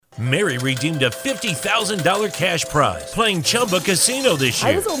Mary redeemed a $50,000 cash prize playing Chumba Casino this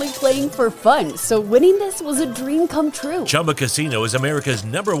year. I was only playing for fun, so winning this was a dream come true. Chumba Casino is America's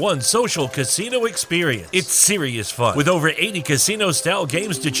 #1 social casino experience. It's serious fun. With over 80 casino-style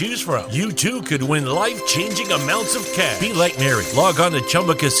games to choose from, you too could win life-changing amounts of cash. Be like Mary. Log on to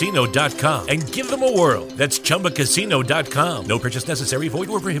ChumbaCasino.com and give them a whirl. That's ChumbaCasino.com. No purchase necessary. Void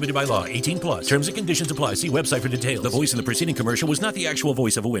where prohibited by law. 18 plus. Terms and conditions apply. See website for details. The voice in the preceding commercial was not the actual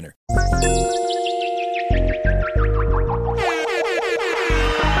voice of a winner.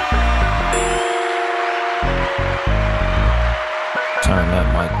 Turn that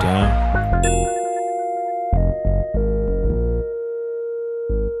mic down.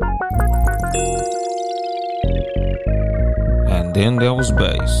 And then there was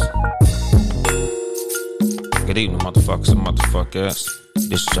bass. Good evening, motherfuckers and motherfuckers.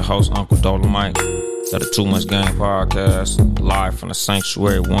 This is your host, Uncle Dolomite, of the Too Much Game Podcast, live from the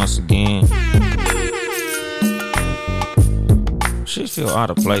sanctuary once again. Shit feel out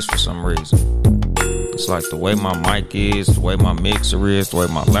of place for some reason. It's like the way my mic is, the way my mixer is, the way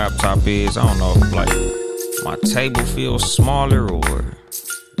my laptop is. I don't know if like my table feels smaller or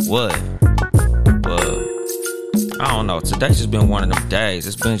what. But I don't know. Today's just been one of them days.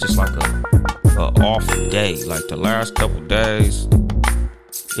 It's been just like a off day. Like the last couple days,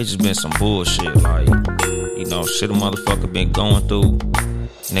 it's just been some bullshit. Like, you know, shit a motherfucker been going through.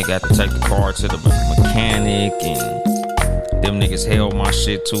 And they got to take the car to the mechanic, and them niggas held my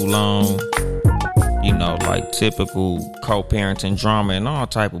shit too long. You know, like typical co-parenting drama and all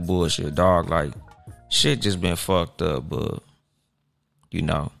type of bullshit, dog. Like, shit just been fucked up, but, you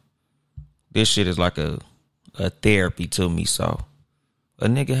know, this shit is like a therapy to me, so a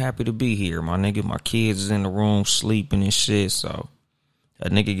nigga happy to be here. My nigga, my kids is in the room sleeping and shit, so a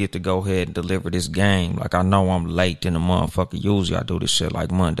nigga get to go ahead and deliver this game. Like, I know I'm late in the motherfucker. Usually I do this shit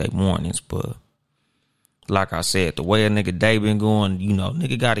like Monday mornings, but like I said, the way a nigga day been going, you know,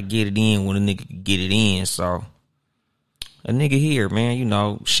 nigga gotta get it in when a nigga can get it in. So a nigga here, man, you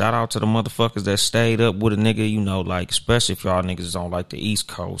know, shout out to the motherfuckers that stayed up with a nigga, you know, like, especially if y'all niggas is on like the East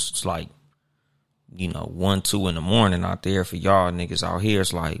Coast. It's like, you know, 1, 2 in the morning out there. For y'all niggas out here,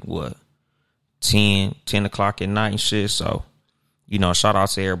 it's like, what, 10 o'clock at night and shit. So, you know, shout out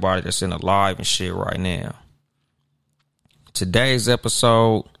to everybody that's in the live and shit right now. Today's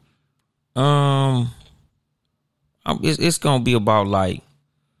episode, it's gonna be about like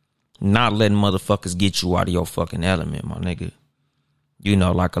not letting motherfuckers get you out of your fucking element, my nigga. You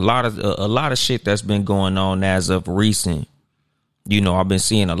know, like a lot of shit that's been going on as of recent. You know, I've been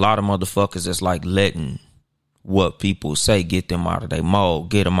seeing a lot of motherfuckers that's like letting what people say get them out of their mode,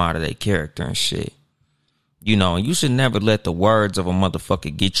 get them out of their character and shit. You know, and you should never let the words of a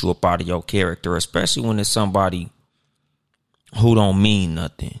motherfucker get you up out of your character, especially when it's somebody who don't mean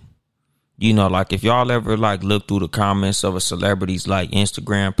nothing. You know, like if y'all ever like look through the comments of a celebrity's like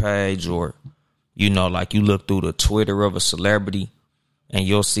Instagram page, or, you know, like you look through the Twitter of a celebrity and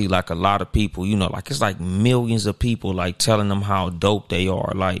you'll see like a lot of people, you know, like it's like millions of people like telling them how dope they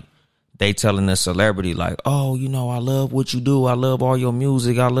are. Like they telling the celebrity like, oh, you know, I love what you do. I love all your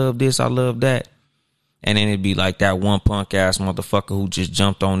music. I love this. I love that. And then it'd be like that one punk ass motherfucker who just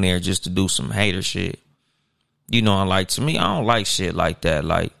jumped on there just to do some hater shit. You know, and like to me, I don't like shit like that.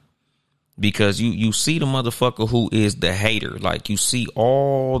 Like, because you see the motherfucker who is the hater. Like, you see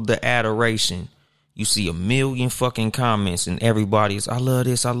all the adoration. You see a million fucking comments and everybody's, I love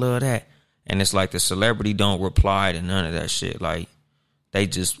this, I love that. And it's like the celebrity don't reply to none of that shit. Like, they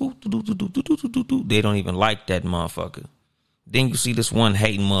just, they don't even like that motherfucker. Then you see this one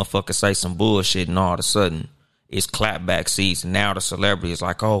hating motherfucker say some bullshit and all of a sudden it's clapback seats. And now the celebrity is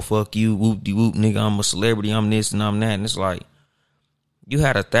like, oh, fuck you, whoop-de-whoop, nigga, I'm a celebrity, I'm this and I'm that. And it's like, you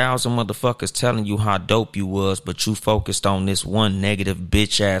had 1,000 motherfuckers telling you how dope you was, but you focused on this one negative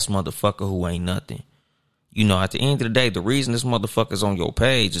bitch ass motherfucker who ain't nothing. You know, at the end of the day, the reason this motherfucker's on your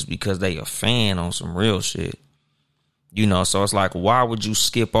page is because they a fan on some real shit. You know, so it's like, why would you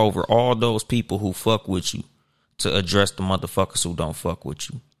skip over all those people who fuck with you to address the motherfuckers who don't fuck with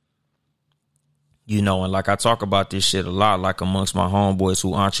you? You know, and like I talk about this shit a lot, like amongst my homeboys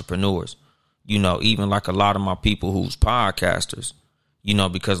who entrepreneurs. You know, even like a lot of my people who's podcasters. You know,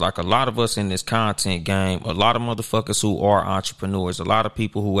 because like a lot of us in this content game, a lot of motherfuckers who are entrepreneurs, a lot of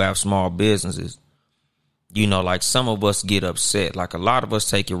people who have small businesses, you know, like some of us get upset. Like a lot of us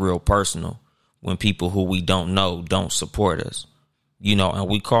take it real personal when people who we don't know don't support us, you know, and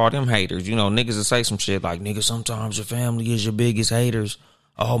we call them haters. You know, niggas will say some shit like, nigga, sometimes your family is your biggest haters.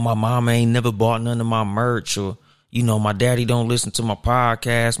 Oh, my mama ain't never bought none of my merch, or, you know, my daddy don't listen to my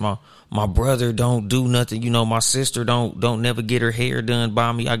podcast. My brother don't do nothing. You know, my sister don't never get her hair done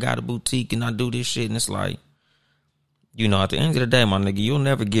by me. I got a boutique and I do this shit. And it's like, you know, at the end of the day, my nigga, you'll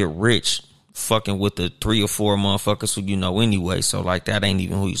never get rich fucking with the 3 or 4 motherfuckers who you know anyway. So like that ain't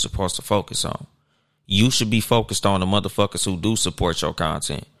even who you're supposed to focus on. You should be focused on the motherfuckers who do support your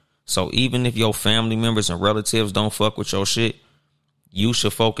content. So even if your family members and relatives don't fuck with your shit, you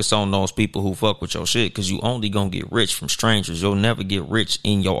should focus on those people who fuck with your shit, because you only gonna get rich from strangers. You'll never get rich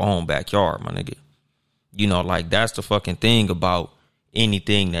in your own backyard, my nigga. You know, like that's the fucking thing about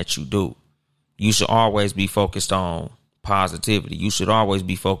anything that you do. You should always be focused on positivity. You should always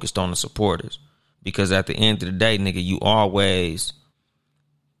be focused on the supporters, because at the end of the day, nigga, you always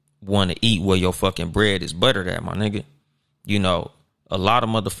want to eat where your fucking bread is buttered at, my nigga. You know, a lot of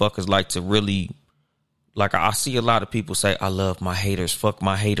motherfuckers like to really, like, I see a lot of people say, I love my haters, fuck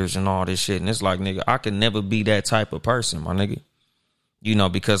my haters and all this shit. And it's like, nigga, I can never be that type of person, my nigga. You know,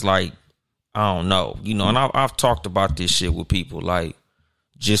 because like, I don't know, you know, and I've talked about this shit with people like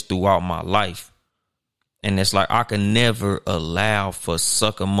just throughout my life. And it's like, I can never allow for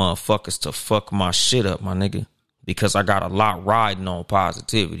sucker motherfuckers to fuck my shit up, my nigga, because I got a lot riding on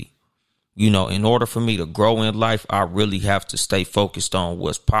positivity. You know, in order for me to grow in life, I really have to stay focused on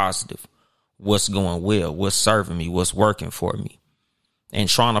what's positive, what's going well, what's serving me, what's working for me. And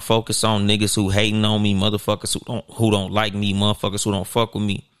trying to focus on niggas who hating on me, motherfuckers who don't like me, motherfuckers who don't fuck with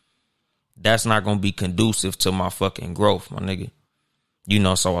me, that's not going to be conducive to my fucking growth, my nigga. You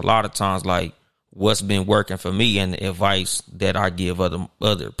know, so a lot of times, like, what's been working for me and the advice that I give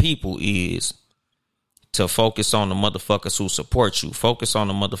other people is to focus on the motherfuckers who support you. Focus on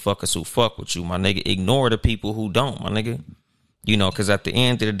the motherfuckers who fuck with you, my nigga. Ignore the people who don't, my nigga. You know, because at the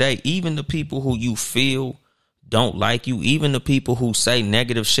end of the day, even the people who you feel don't like you, even the people who say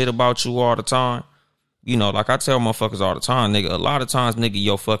negative shit about you all the time, you know, like I tell motherfuckers all the time, nigga, a lot of times, nigga,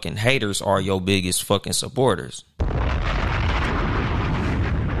 your fucking haters are your biggest fucking supporters.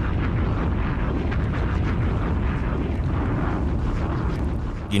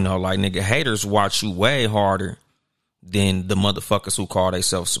 You know, like, nigga, haters watch you way harder than the motherfuckers who call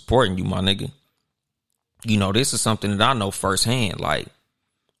themselves supporting you, my nigga. You know, this is something that I know firsthand. Like,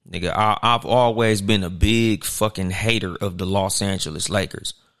 nigga, I've always been a big fucking hater of the Los Angeles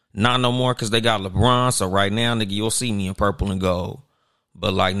Lakers. Not no more because they got LeBron. So right now, nigga, you'll see me in purple and gold.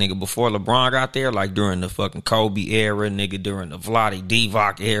 But like, nigga, before LeBron got there, like during the fucking Kobe era, nigga, during the Vlade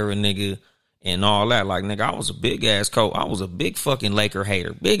Divac era, nigga, and all that, like, nigga, I was a big ass I was a big fucking Laker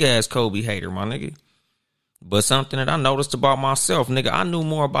hater, big ass Kobe hater, my nigga. But something that I noticed about myself, nigga, I knew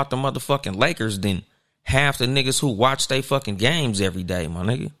more about the motherfucking Lakers than half the niggas who watch they fucking games every day, my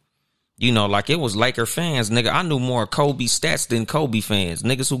nigga. You know, like, it was Laker fans, nigga. I knew more Kobe stats than Kobe fans.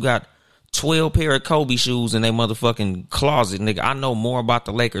 Niggas who got 12 pair of Kobe shoes in their motherfucking closet, nigga. I know more about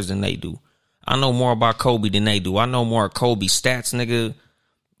the Lakers than they do. I know more about Kobe than they do. I know more Kobe stats, nigga,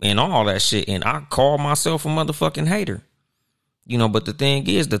 and all that shit. And I call myself a motherfucking hater. You know, but the thing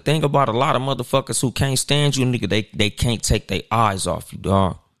is, the thing about a lot of motherfuckers who can't stand you, nigga, they can't take their eyes off you,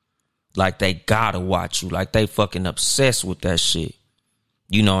 dog. Like, they gotta watch you. Like, they fucking obsessed with that shit.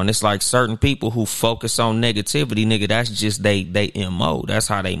 You know, and it's like certain people who focus on negativity, nigga, that's just they MO. That's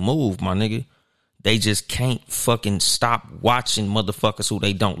how they move, my nigga. They just can't fucking stop watching motherfuckers who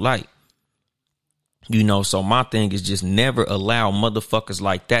they don't like. You know, so my thing is just never allow motherfuckers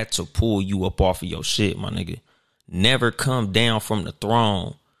like that to pull you up off of your shit, my nigga. Never come down from the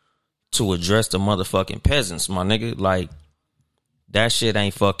throne to address the motherfucking peasants, my nigga. Like, that shit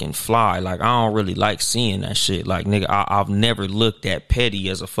ain't fucking fly. Like, I don't really like seeing that shit. Like, nigga, I've never looked at petty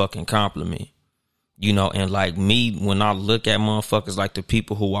as a fucking compliment. You know, and like me, when I look at motherfuckers like the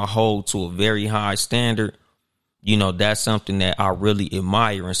people who I hold to a very high standard, you know, that's something that I really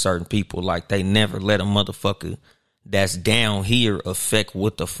admire in certain people. Like, they never let a motherfucker that's down here affect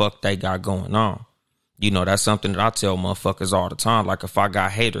what the fuck they got going on. You know, that's something that I tell motherfuckers all the time. Like, if I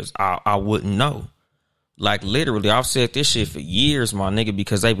got haters, I wouldn't know. Like, literally, I've said this shit for years, my nigga,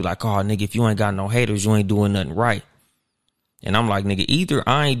 because they be like, oh, nigga, if you ain't got no haters, you ain't doing nothing right. And I'm like, nigga, either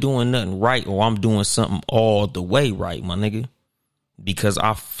I ain't doing nothing right or I'm doing something all the way right, my nigga. Because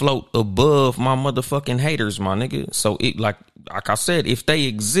I float above my motherfucking haters, my nigga. So, it like I said, if they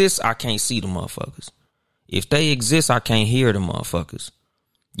exist, I can't see the motherfuckers. If they exist, I can't hear the motherfuckers.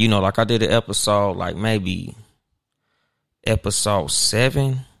 You know, like I did an episode, like maybe episode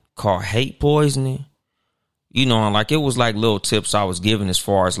 7 called Hate Poisoning. You know, like, it was like little tips I was giving as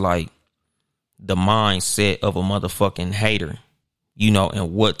far as like the mindset of a motherfucking hater, you know,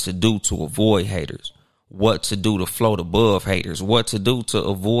 and what to do to avoid haters, what to do to float above haters, what to do to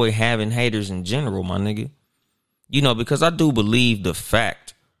avoid having haters in general, my nigga. You know, because I do believe the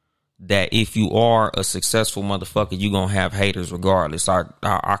fact that if you are a successful motherfucker, you're going to have haters regardless.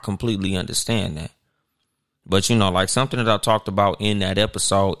 I completely understand that. But, you know, like something that I talked about in that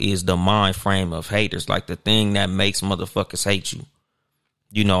episode is the mind frame of haters, like the thing that makes motherfuckers hate you.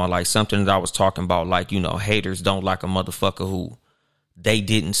 You know, like something that I was talking about, like, you know, haters don't like a motherfucker who they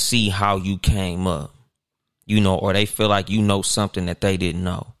didn't see how you came up, you know, or they feel like you know something that they didn't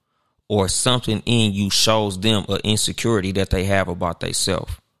know, or something in you shows them an insecurity that they have about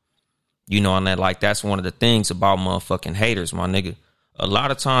themselves. You know, and that, like, that's one of the things about motherfucking haters, my nigga. A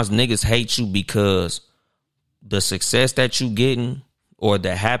lot of times niggas hate you because the success that you getting or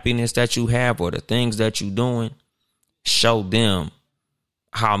the happiness that you have or the things that you doing show them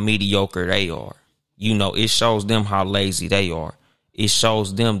how mediocre they are. You know, it shows them how lazy they are. It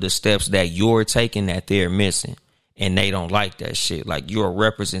shows them the steps that you're taking that they're missing, and they don't like that shit. Like, you're a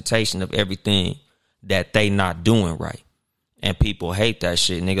representation of everything that they not doing right. And people hate that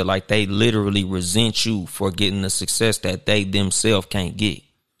shit, nigga. Like, they literally resent you for getting the success that they themselves can't get.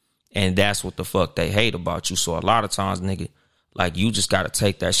 And that's what the fuck they hate about you. So a lot of times, nigga, like, you just got to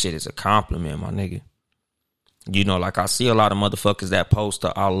take that shit as a compliment, my nigga. You know, like, I see a lot of motherfuckers that post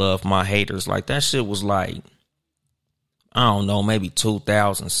I love my haters. Like, that shit was like, I don't know, maybe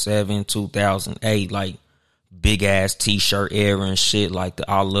 2007, 2008, like, big ass t-shirt era and shit, like the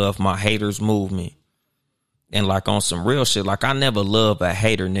I love my haters movement. And like on some real shit, like, I never love a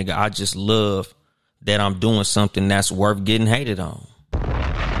hater, nigga. I just love that I'm doing something that's worth getting hated on.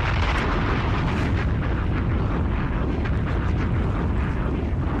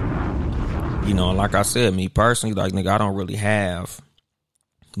 You know, like I said, me personally, like, nigga, I don't really have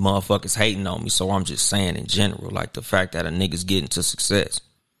motherfuckers hating on me. So I'm just saying in general, like, the fact that a nigga's getting to success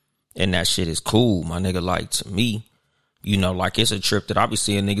and that shit is cool, my nigga. Like, to me, you know, like, it's a trip that I be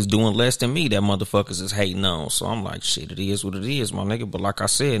seeing niggas doing less than me that motherfuckers is hating on. So I'm like, shit, it is what it is, my nigga. But like I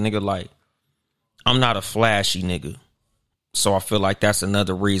said, nigga, like, I'm not a flashy nigga. So I feel like that's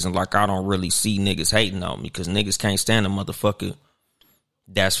another reason, like, I don't really see niggas hating on me, because niggas can't stand a motherfucker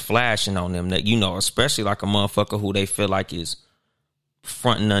that's flashing on them, that, you know, especially like a motherfucker who they feel like is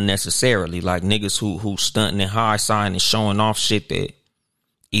fronting unnecessarily, like niggas who stunting and high sign and showing off shit that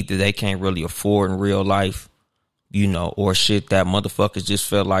either they can't really afford in real life, you know, or shit that motherfuckers just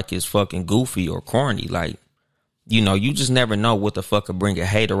feel like is fucking goofy or corny. Like, you know, you just never know what the fuck could bring a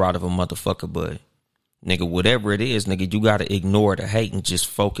hater out of a motherfucker. But nigga, whatever it is, nigga, you gotta ignore the hate and just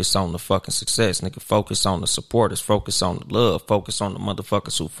focus on the fucking success, nigga. Focus on the supporters, focus on the love, focus on the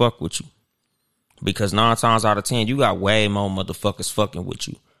motherfuckers who fuck with you. Because 9 times out of 10, you got way more motherfuckers fucking with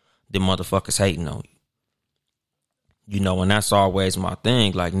you than motherfuckers hating on you. You know, and that's always my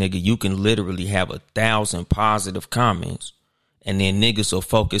thing. Like, nigga, you can literally have 1,000 positive comments, and then niggas will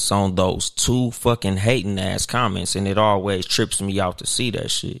focus on those 2 fucking hating ass comments, and it always trips me out to see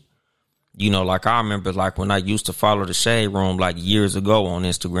that shit. You know, like, I remember, like, when I used to follow the Shade Room, like, years ago on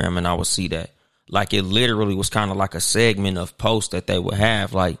Instagram, and I would see that. Like, it literally was kind of like a segment of posts that they would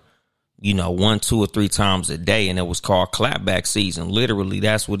have, like, you know, 1, 2, or 3 times a day, and it was called Clapback Season. Literally,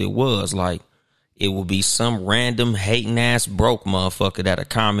 that's what it was. Like, it would be some random hating ass broke motherfucker that'll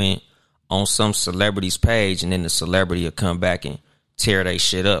comment on some celebrity's page, and then the celebrity will come back and tear they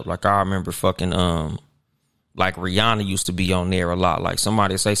shit up. Like, I remember fucking like, Rihanna used to be on there a lot. Like,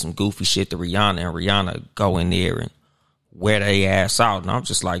 somebody say some goofy shit to Rihanna, and Rihanna go in there and wear they ass out. And I'm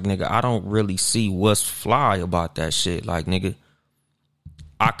just like, nigga, I don't really see what's fly about that shit. Like, nigga,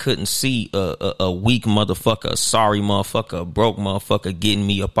 I couldn't see a weak motherfucker, a sorry motherfucker, a broke motherfucker getting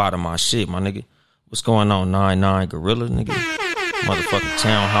me up out of my shit, my nigga. What's going on, 99 Gorilla, nigga? Motherfucking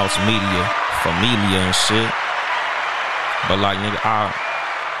Townhouse Media, Familia and shit. But like, nigga,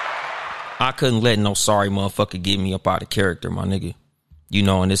 I couldn't let no sorry motherfucker get me up out of character, my nigga. You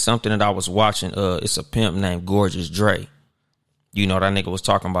know, and it's something that I was watching. It's a pimp named Gorgeous Dre. You know, that nigga was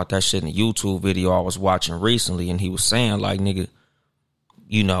talking about that shit in a YouTube video I was watching recently, and he was saying, like, nigga,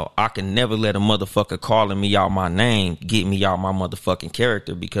 you know, I can never let a motherfucker calling me out my name get me out my motherfucking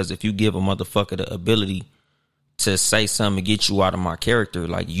character, because if you give a motherfucker the ability to say something and get you out of my character,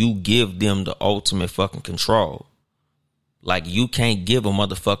 like, you give them the ultimate fucking control. Like, you can't give a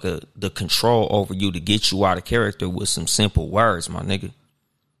motherfucker the control over you to get you out of character with some simple words, my nigga.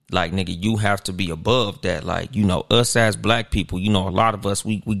 Like, nigga, you have to be above that. Like, you know, us as black people, you know, a lot of us,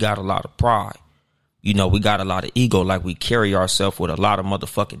 we got a lot of pride. You know, we got a lot of ego. Like, we carry ourselves with a lot of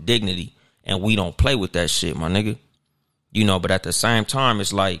motherfucking dignity, and we don't play with that shit, my nigga. You know, but at the same time,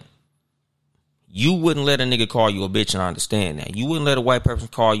 it's like, you wouldn't let a nigga call you a bitch, and I understand that. You wouldn't let a white person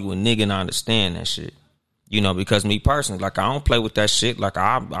call you a nigga, and I understand that shit. You know, because me personally, like, I don't play with that shit. Like,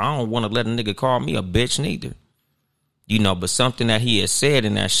 I don't want to let a nigga call me a bitch neither. You know, but something that he had said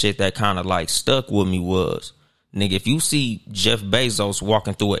in that shit that kind of like stuck with me was, nigga, if you see Jeff Bezos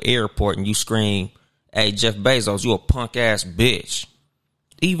walking through an airport and you scream, hey, Jeff Bezos, you a punk ass bitch.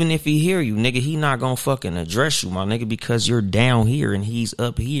 Even if he hear you, nigga, he not gonna fucking address you, my nigga, because you're down here and he's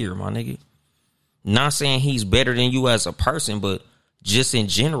up here, my nigga. Not saying he's better than you as a person, but just in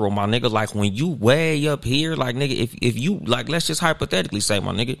general, my nigga, like when you way up here, like nigga, if you, like, let's just hypothetically say,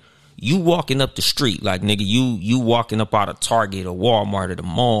 my nigga, you walking up the street, like nigga, you walking up out of Target or Walmart or the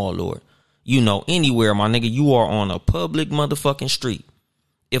mall or, you know, anywhere, my nigga, you are on a public motherfucking street.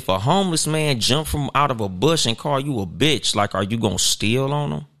 If a homeless man jump from out of a bush and call you a bitch, like, are you gonna steal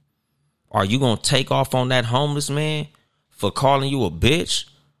on him? Are you gonna take off on that homeless man for calling you a bitch?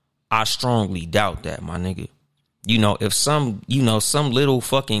 I strongly doubt that, my nigga. You know, if some little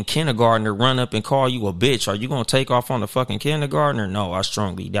fucking kindergartner run up and call you a bitch, are you gonna take off on the fucking kindergartner? No, I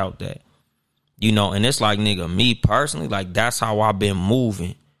strongly doubt that. You know, and it's like, nigga, me personally, like, that's how I've been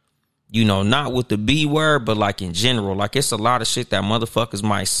moving. You know, not with the B word, but like in general. Like, it's a lot of shit that motherfuckers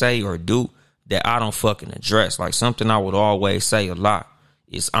might say or do that I don't fucking address. Like, something I would always say a lot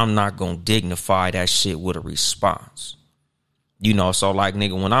is I'm not gonna dignify that shit with a response. You know, so like,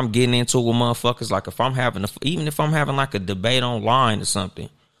 nigga, when I'm getting into it with motherfuckers, like even if I'm having like a debate online or something,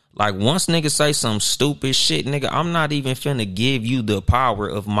 like once niggas say some stupid shit, nigga, I'm not even finna give you the power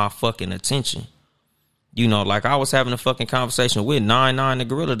of my fucking attention. You know, like I was having a fucking conversation with 99 the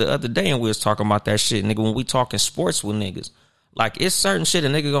Gorilla the other day and we was talking about that shit, nigga, when we talking sports with niggas. Like, it's certain shit a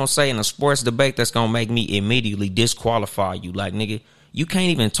nigga gonna say in a sports debate that's gonna make me immediately disqualify you. Like, nigga, you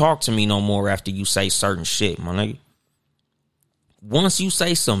can't even talk to me no more after you say certain shit, my nigga. Once you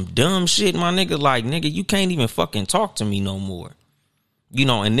say some dumb shit, my nigga, like, nigga, you can't even fucking talk to me no more. You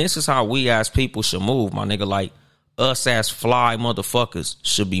know, and this is how we as people should move, my nigga. Like, us as fly motherfuckers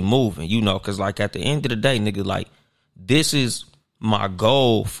should be moving, you know, because, like, at the end of the day, nigga, like, this is my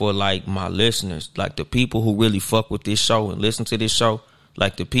goal for, like, my listeners. Like, the people who really fuck with this show and listen to this show,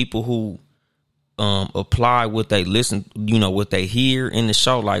 like, the people who apply what they listen, you know, what they hear in the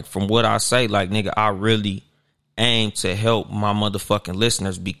show. Like, from what I say, like, nigga, I really aim to help my motherfucking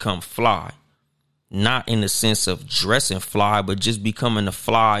listeners become fly. Not in the sense of dressing fly, but just becoming a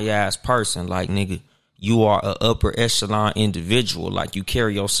fly ass person. Like, nigga, you are an upper echelon individual. Like, you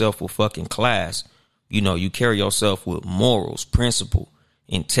carry yourself with fucking class. You know, you carry yourself with morals, principle,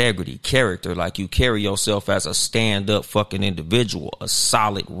 integrity, character. Like, you carry yourself as a stand up fucking individual, a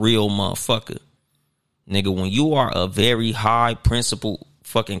solid, real motherfucker. Nigga, when you are a very high principle,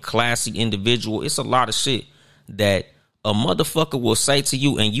 fucking classy individual, it's a lot of shit that a motherfucker will say to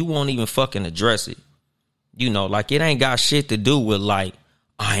you and you won't even fucking address it. You know, like, it ain't got shit to do with, like,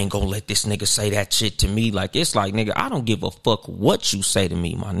 I ain't gonna let this nigga say that shit to me. Like, it's like, nigga, I don't give a fuck what you say to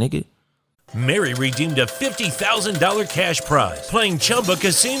me, my nigga. Mary redeemed a $50,000 cash prize playing Chumba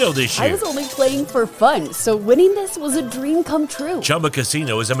Casino this year. I was only playing for fun, so winning this was a dream come true. Chumba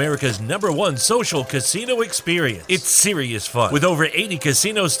Casino is America's #1 social casino experience. It's serious fun. With over 80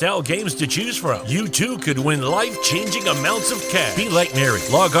 casino-style games to choose from, you too could win life-changing amounts of cash. Be like Mary.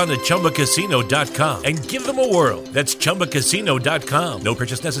 Log on to ChumbaCasino.com and give them a whirl. That's ChumbaCasino.com. No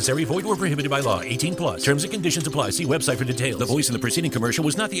purchase necessary. Void or prohibited by law. 18+. Terms and conditions apply. See website for details. The voice in the preceding commercial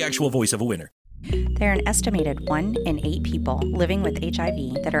was not the actual voice of a winner. There are an estimated 1 in 8 people living with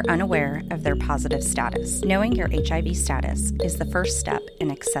HIV that are unaware of their positive status. Knowing your HIV status is the first step in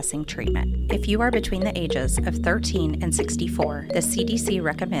accessing treatment. If you are between the ages of 13 and 64, the CDC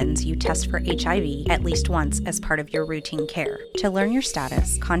recommends you test for HIV at least once as part of your routine care. To learn your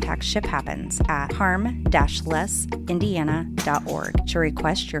status, contact Ship Happens at harm-lessindiana.org to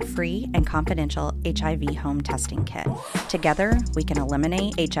request your free and confidential HIV home testing kit. Together, we can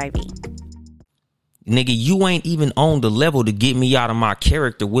eliminate HIV. Nigga, you ain't even on the level to get me out of my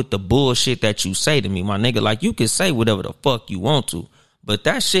character with the bullshit that you say to me, my nigga. Like, you can say whatever the fuck you want to, but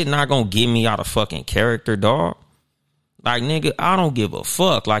that shit not gonna get me out of fucking character, dog. Like, nigga, I don't give a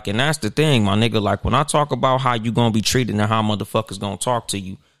fuck. Like, and that's the thing, my nigga. Like, when I talk about how you gonna be treated and how motherfuckers gonna talk to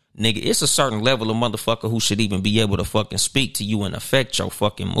you, nigga, it's a certain level of motherfucker who should even be able to fucking speak to you and affect your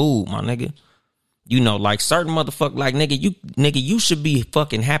fucking mood, my nigga. You know, like, certain motherfucker, like, nigga, you should be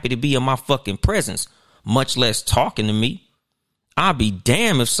fucking happy to be in my fucking presence, much less talking to me. I'll be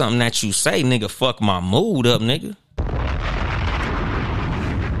damned if something that you say, nigga, fuck my mood up, nigga.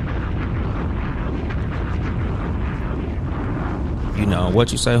 You know,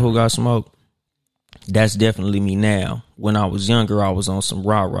 what you say, who got smoked? That's definitely me now. When I was younger, I was on some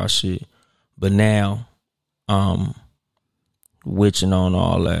rah-rah shit. But now, witching on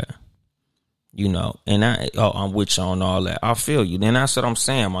all that. You know, and I'm with you on all that. I feel you. Then that's what I'm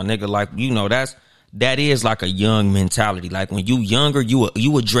saying, my nigga. Like, you know, that's that is like a young mentality. Like when you younger,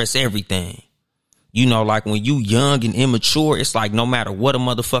 you address everything. You know, like when you young and immature, it's like no matter what a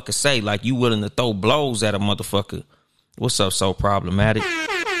motherfucker say, like you willing to throw blows at a motherfucker. What's up, So Problematic?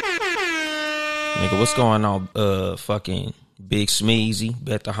 Nigga, what's going on? Fucking Big Smeezy,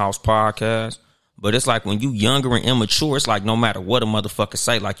 Bet the House Podcast. But it's like when you younger and immature, it's like no matter what a motherfucker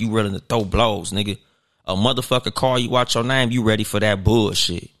say, like you willing to throw blows, nigga. A motherfucker call you out your name, you ready for that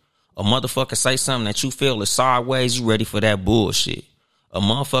bullshit. A motherfucker say something that you feel is sideways, you ready for that bullshit. A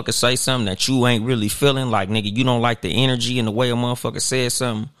motherfucker say something that you ain't really feeling, like, nigga, you don't like the energy and the way a motherfucker said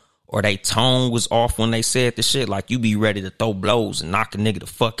something, or they tone was off when they said the shit, like you be ready to throw blows and knock a nigga the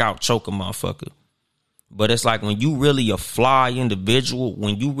fuck out, choke a motherfucker. But it's like when you really a fly individual,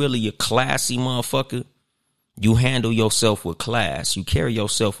 when you really a classy motherfucker, you handle yourself with class. You carry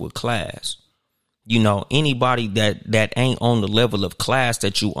yourself with class. You know, anybody that ain't on the level of class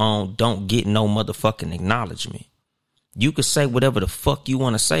that you own don't get no motherfucking acknowledgement. You could say whatever the fuck you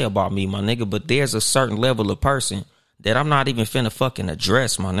want to say about me, my nigga, but there's a certain level of person that I'm not even finna fucking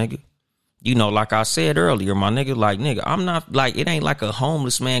address, my nigga. You know, like I said earlier, my nigga, like, nigga, I'm not, like, it ain't like a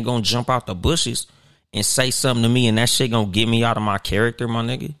homeless man gonna jump out the bushes and say something to me and that shit gonna get me out of my character, my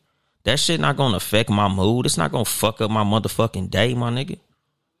nigga. That shit not gonna affect my mood. It's not gonna fuck up my motherfucking day, my nigga.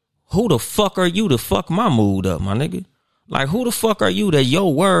 Who the fuck are you to fuck my mood up, my nigga? Like, who the fuck are you that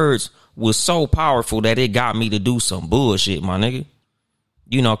your words was so powerful that it got me to do some bullshit, my nigga?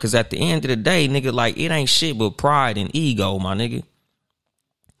 You know, because at the end of the day, nigga, like, it ain't shit but pride and ego, my nigga.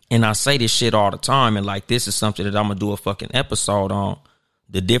 And I say this shit all the time, and, like, this is something that I'm going to do a fucking episode on.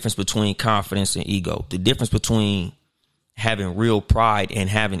 The difference between confidence and ego. The difference between having real pride and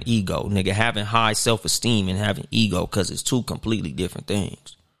having ego. Nigga, having high self-esteem and having ego, because it's two completely different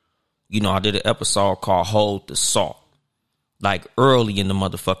things. You know, I did an episode called Hold the Salt. Like early in the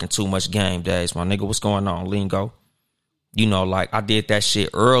motherfucking Too Much Game days, my nigga. What's going on, Lingo? You know, like I did that shit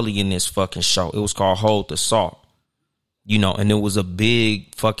early in this fucking show. It was called Hold the Salt. You know, and it was a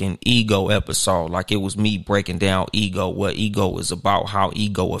big fucking ego episode. Like it was me breaking down ego, what ego is about, how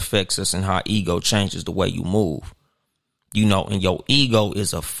ego affects us and how ego changes the way you move. You know, and your ego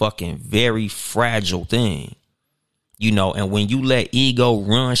is a fucking very fragile thing. You know, and when you let ego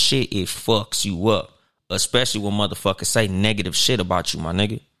run shit, it fucks you up. Especially when motherfuckers say negative shit about you, my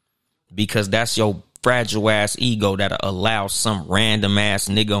nigga. Because that's your fragile ass ego that allows some random ass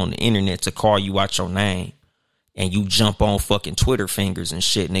nigga on the internet to call you out your name. And you jump on fucking Twitter fingers and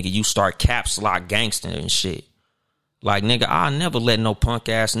shit, nigga. You start caps lock gangster and shit. Like, nigga, I'll never let no punk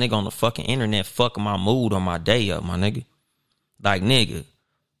ass nigga on the fucking internet fuck my mood or my day up, my nigga. Like, nigga,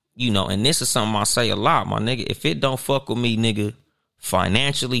 you know, and this is something I say a lot, my nigga. If it don't fuck with me, nigga,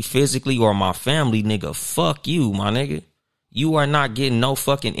 financially, physically, or my family, nigga, fuck you, my nigga. You are not getting no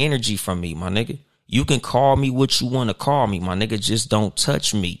fucking energy from me, my nigga. You can call me what you want to call me, my nigga. Just don't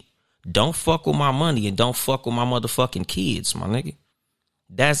touch me. Don't fuck with my money and don't fuck with my motherfucking kids, my nigga.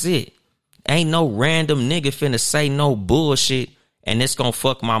 That's it. Ain't no random nigga finna say no bullshit and it's gonna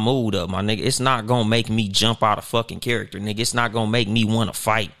fuck my mood up, my nigga. It's not gonna make me jump out of fucking character, nigga. It's not gonna make me want to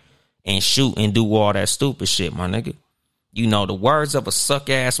fight and shoot and do all that stupid shit, my nigga. You know, the words of a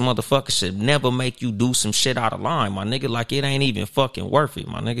suck-ass motherfucker should never make you do some shit out of line, my nigga. Like, it ain't even fucking worth it,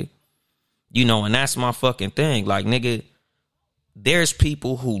 my nigga. You know, and that's my fucking thing. Like, nigga, there's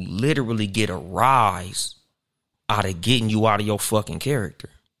people who literally get a rise out of getting you out of your fucking character.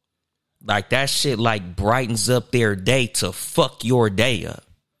 Like, that shit, like, brightens up their day to fuck your day up.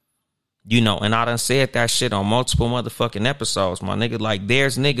 You know, and I done said that shit on multiple motherfucking episodes, my nigga. Like,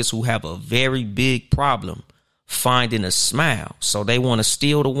 there's niggas who have a very big problem finding a smile, so they want to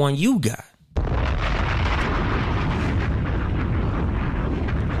steal the one you got.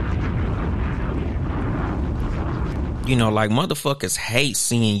 You know, like, motherfuckers hate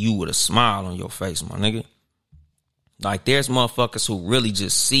seeing you with a smile on your face, my nigga. Like, there's motherfuckers who really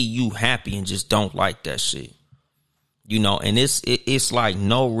just see you happy and just don't like that shit. You know, and it's like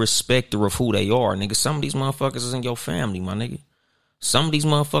no respecter of who they are, nigga. Some of these motherfuckers is in your family, my nigga. Some of these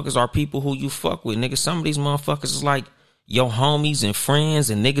motherfuckers are people who you fuck with, nigga. Some of these motherfuckers is like your homies and friends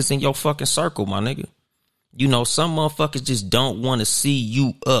and niggas in your fucking circle, my nigga. You know, some motherfuckers just don't want to see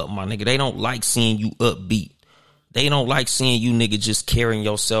you up, my nigga. They don't like seeing you upbeat. They don't like seeing you, nigga, just carrying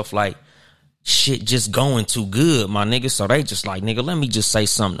yourself like shit just going too good, my nigga. So they just like, nigga, let me just say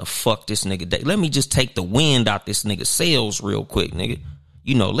something to fuck this nigga day. Let me just take the wind out this nigga sails real quick, nigga.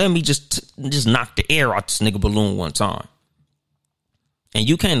 You know, let me just knock the air out this nigga balloon one time. And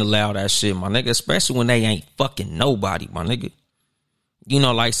you can't allow that shit, my nigga, especially when they ain't fucking nobody, my nigga. You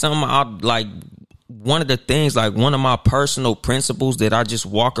know, like like one of the things, like one of my personal principles that I just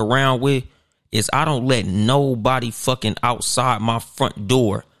walk around with is I don't let nobody fucking outside my front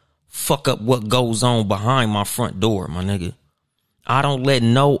door fuck up what goes on behind my front door, my nigga. I don't let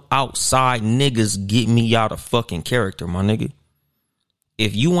no outside niggas get me out of fucking character, my nigga.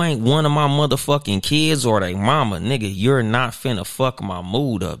 If you ain't one of my motherfucking kids or they mama, nigga, you're not finna fuck my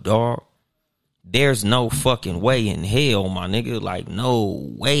mood up, dog. There's no fucking way in hell, my nigga. Like, no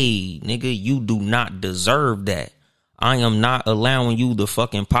way, nigga. You do not deserve that. I am not allowing you the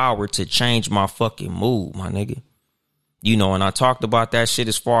fucking power to change my fucking mood, my nigga. You know, and I talked about that shit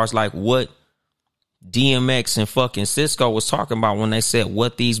as far as like what DMX and fucking Cisco was talking about when they said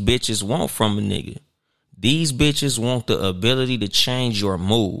what these bitches want from a nigga. These bitches want the ability to change your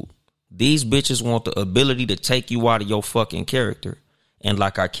mood. These bitches want the ability to take you out of your fucking character. And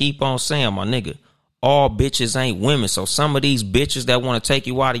like I keep on saying, my nigga, all bitches ain't women. So some of these bitches that want to take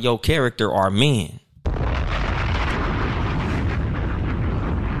you out of your character are men.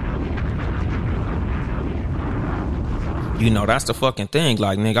 You know, that's the fucking thing.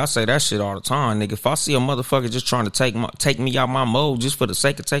 Like, nigga, I say that shit all the time, nigga. If I see a motherfucker just trying to take me out my mode just for the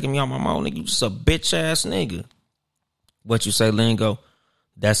sake of taking me out my mode, nigga, you just a bitch ass nigga. What you say, Lingo?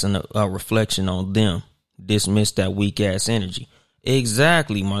 That's a reflection on them. Dismiss that weak ass energy.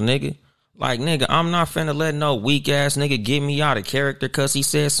 Exactly, my nigga. Like, nigga, I'm not finna let no weak ass nigga get me out of character because he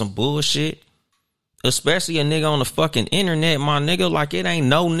said some bullshit. Especially a nigga on the fucking internet, my nigga. Like, it ain't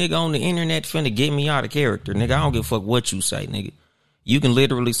no nigga on the internet finna get me out of character, nigga. I don't give a fuck what you say, nigga. You can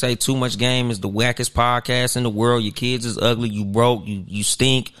literally say Too Much Game is the wackest podcast in the world. Your kids is ugly. You broke. You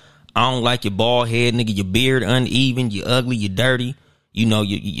stink. I don't like your bald head, nigga. Your beard uneven. You ugly. You dirty. You know,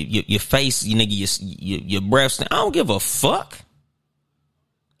 your face, you nigga, your breath stink. I don't give a fuck.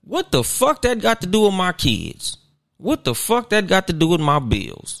 What the fuck that got to do with my kids? What the fuck that got to do with my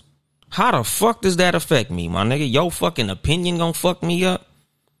bills? How the fuck does that affect me, my nigga? Your fucking opinion gonna fuck me up?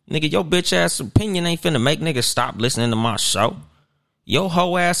 Nigga, your bitch ass opinion ain't finna make niggas stop listening to my show. Your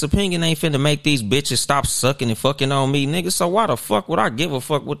whole ass opinion ain't finna make these bitches stop sucking and fucking on me, nigga. So why the fuck would I give a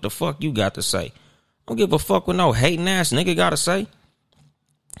fuck what the fuck you got to say? I don't give a fuck what no hating ass nigga gotta say.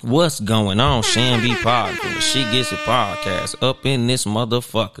 What's going on, Shan B Pod from the She Gets It podcast up in this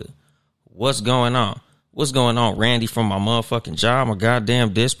motherfucker? What's going on? What's going on, Randy from my motherfucking job, my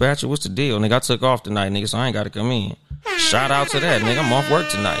goddamn dispatcher? What's the deal, nigga? I took off tonight, nigga, so I ain't got to come in. Shout out to that, nigga. I'm off work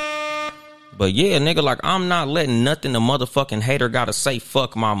tonight. But yeah, nigga, like, I'm not letting nothing the motherfucking hater got to say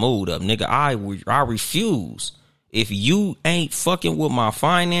fuck my mood up, nigga. I refuse. If you ain't fucking with my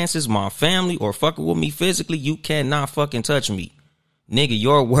finances, my family, or fucking with me physically, you cannot fucking touch me. Nigga,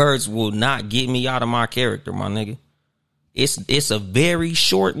 your words will not get me out of my character, my nigga. It's a very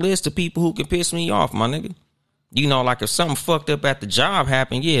short list of people who can piss me off, my nigga. You know, like if something fucked up at the job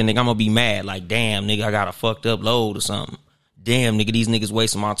happened, yeah, nigga, I'm gonna be mad. Like, damn, nigga, I got a fucked up load or something. Damn, nigga, these niggas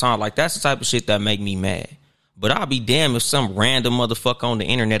wasting my time. Like, that's the type of shit that make me mad. But I'll be damned if some random motherfucker on the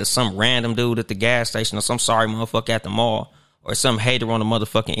internet or some random dude at the gas station or some sorry motherfucker at the mall or some hater on the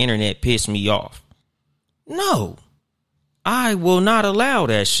motherfucking internet piss me off. No, I will not allow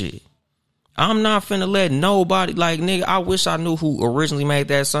that shit. I'm not finna let nobody, like, nigga, I wish I knew who originally made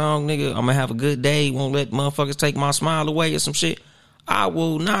that song, nigga. I'm gonna have a good day, won't let motherfuckers take my smile away or some shit. I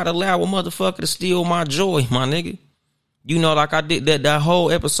will not allow a motherfucker to steal my joy, my nigga. You know, like I did that whole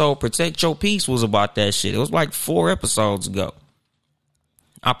episode, Protect Your Peace, was about that shit. It was like 4 episodes ago.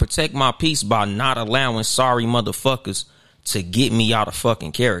 I protect my peace by not allowing sorry motherfuckers to get me out of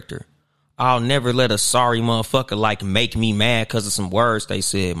fucking character. I'll never let a sorry motherfucker, like, make me mad because of some words they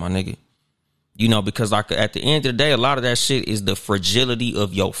said, my nigga. You know, because like at the end of the day, a lot of that shit is the fragility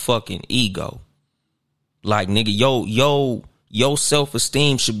of your fucking ego. Like, nigga, your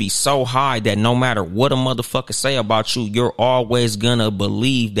self-esteem should be so high that no matter what a motherfucker say about you, you're always gonna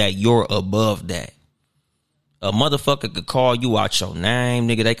believe that you're above that. A motherfucker could call you out your name,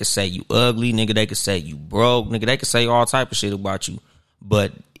 nigga. They could say you ugly, nigga. They could say you broke, nigga. They could say all type of shit about you.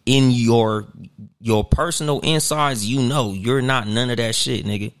 But in your personal insides, you know you're not none of that shit,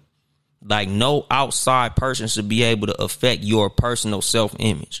 nigga. Like, no outside person should be able to affect your personal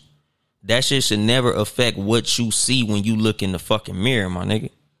self-image. That shit should never affect what you see when you look in the fucking mirror, my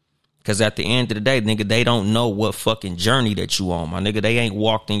nigga. Because at the end of the day, nigga, they don't know what fucking journey that you on, my nigga. They ain't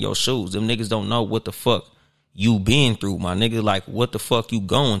walked in your shoes. Them niggas don't know what the fuck you been through, my nigga. Like, what the fuck you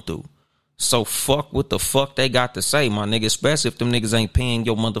going through. So fuck what the fuck they got to say, my nigga. Especially if them niggas ain't paying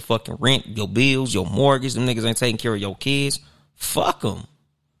your motherfucking rent, your bills, your mortgage. Them niggas ain't taking care of your kids. Fuck them.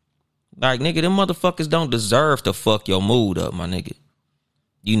 Like, nigga, them motherfuckers don't deserve to fuck your mood up, my nigga.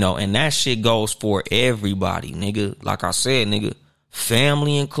 You know, and that shit goes for everybody, nigga. Like I said, nigga,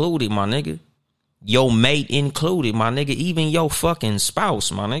 family included, my nigga. Your mate included, my nigga. Even your fucking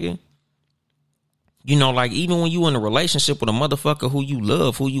spouse, my nigga. You know, like even when you in a relationship with a motherfucker who you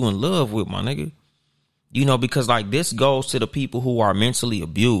love, who you in love with, my nigga. You know, because like this goes to the people who are mentally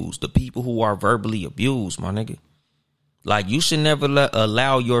abused, the people who are verbally abused, my nigga. Like you should never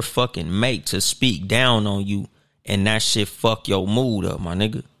allow your fucking mate to speak down on you and that shit fuck your mood up, my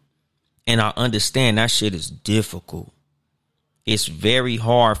nigga. And I understand that shit is difficult. It's very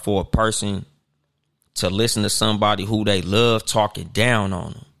hard for a person to listen to somebody who they love talking down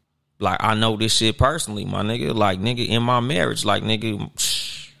on them. Like, I know this shit personally, my nigga. Like, nigga, in my marriage, like, nigga,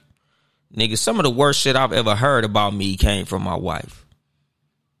 some of the worst shit I've ever heard about me came from my wife.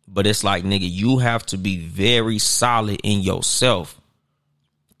 But it's like, nigga, you have to be very solid in yourself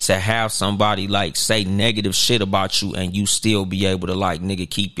to have somebody, like, say negative shit about you and you still be able to, like, nigga,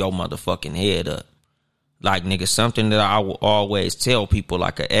 keep your motherfucking head up. Like, nigga, something that I will always tell people,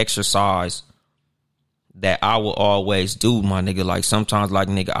 like an exercise that I will always do, my nigga. Like, sometimes, like,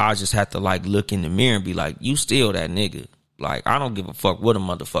 nigga, I just have to, like, look in the mirror and be like, you still that nigga. Like, I don't give a fuck what a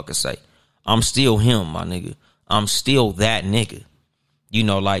motherfucker say. I'm still him, my nigga. I'm still that nigga. You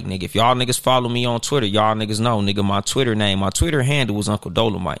know, like, nigga, if y'all niggas follow me on Twitter, y'all niggas know, nigga, my Twitter handle was Uncle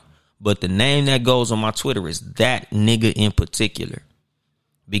Dolomite. But the name that goes on my Twitter is that nigga in particular.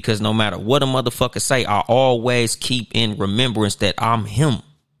 Because no matter what a motherfucker say, I always keep in remembrance that I'm him.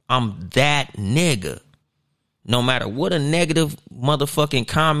 I'm that nigga. No matter what a negative motherfucking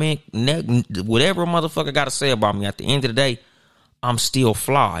comment, whatever a motherfucker got to say about me, at the end of the day, I'm still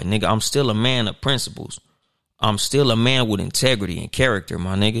fly, nigga. I'm still a man of principles. I'm still a man with integrity and character,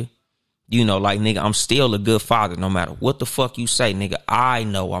 my nigga. You know, like, nigga, I'm still a good father. No matter what the fuck you say, nigga, I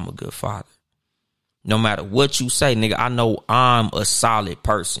know I'm a good father. No matter what you say, nigga, I know I'm a solid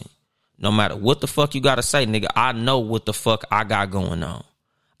person. No matter what the fuck you got to say, nigga, I know what the fuck I got going on.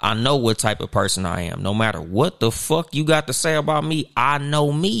 I know what type of person I am. No matter what the fuck you got to say about me, I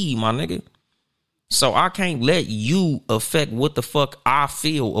know me, my nigga. So I can't let you affect what the fuck I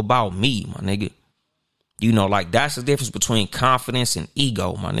feel about me, my nigga. You know, like, that's the difference between confidence and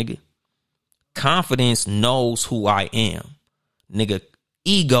ego, my nigga. Confidence knows who I am. Nigga,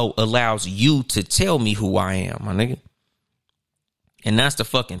 ego allows you to tell me who I am, my nigga. And that's the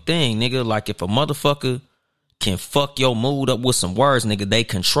fucking thing, nigga. Like, if a motherfucker can fuck your mood up with some words, nigga, they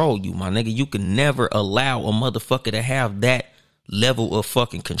control you, my nigga. You can never allow a motherfucker to have that level of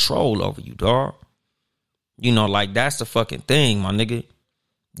fucking control over you, dog. You know, like, that's the fucking thing, my nigga.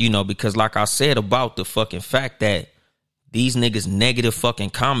 You know, because like I said about the fucking fact that these niggas' negative fucking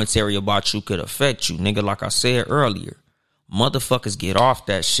commentary about you could affect you, nigga, like I said earlier, motherfuckers get off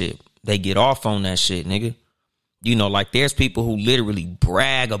that shit. They get off on that shit, nigga. You know, like, there's people who literally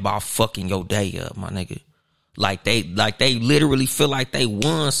brag about fucking your day up, my nigga. Like they literally feel like they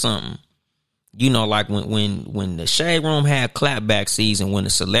won something. You know, like when the Shade Room had clapback season, when the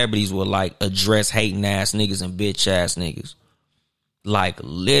celebrities would, like, address hating ass niggas and bitch ass niggas. Like,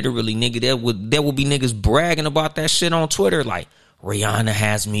 literally, nigga, there would be niggas bragging about that shit on Twitter. Like, Rihanna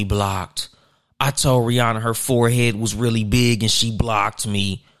has me blocked. I told Rihanna her forehead was really big and she blocked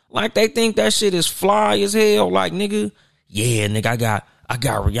me. Like, they think that shit is fly as hell. Like, nigga, yeah, nigga, I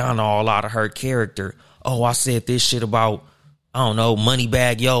got Rihanna all out of her character. Oh, I said this shit about, I don't know,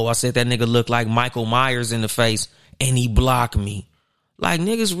 Moneybagg Yo. I said that nigga looked like Michael Myers in the face and he blocked me. Like,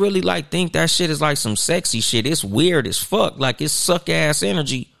 niggas really, like, think that shit is like some sexy shit. It's weird as fuck. Like, it's suck ass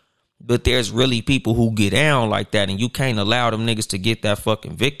energy. But there's really people who get down like that, and you can't allow them niggas to get that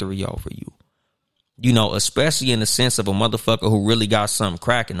fucking victory over you. You know, especially in the sense of a motherfucker who really got something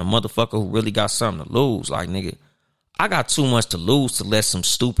cracking, a motherfucker who really got something to lose. Like, nigga, I got too much to lose to let some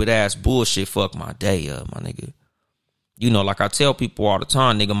stupid ass bullshit fuck my day up, my nigga. You know, like I tell people all the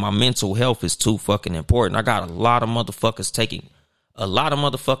time, nigga, my mental health is too fucking important. I got a lot of motherfuckers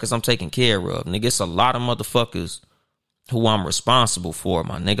I'm taking care of, nigga. It's a lot of motherfuckers who I'm responsible for,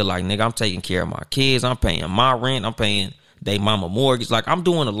 my nigga. Like, nigga, I'm taking care of my kids. I'm paying my rent. I'm paying they mama mortgage. Like, I'm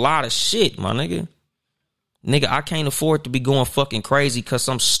doing a lot of shit, my nigga. Nigga, I can't afford to be going fucking crazy because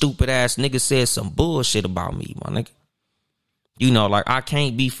some stupid ass nigga said some bullshit about me, my nigga. You know, like, I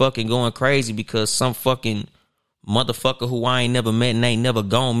can't be fucking going crazy because some fucking motherfucker who I ain't never met and ain't never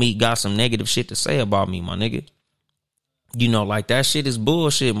gonna meet got some negative shit to say about me, my nigga. You know, like, that shit is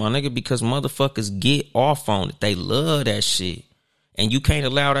bullshit, my nigga, because motherfuckers get off on it. They love that shit. And you can't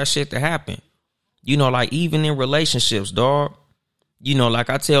allow that shit to happen. You know, like, even in relationships, dog. You know, like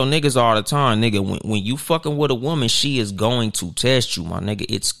I tell niggas all the time, nigga, when you fucking with a woman, she is going to test you, my nigga.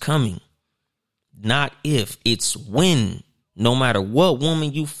 It's coming. Not if, it's when. No matter what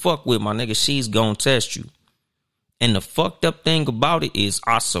woman you fuck with, my nigga, she's gonna test you. And the fucked up thing about it is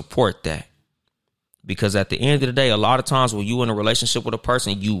I support that. Because at the end of the day, a lot of times when you in a relationship with a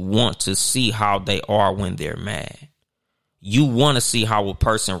person, you want to see how they are when they're mad. You want to see how a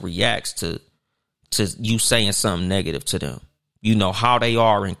person reacts to you saying something negative to them. You know, how they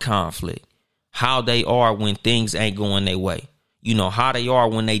are in conflict, how they are when things ain't going their way. You know, how they are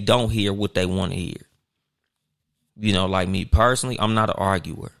when they don't hear what they want to hear. You know, like me personally, I'm not an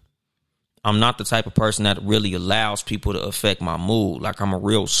arguer. I'm not the type of person that really allows people to affect my mood. Like, I'm a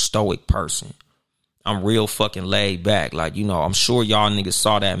real stoic person. I'm real fucking laid back. Like, you know, I'm sure y'all niggas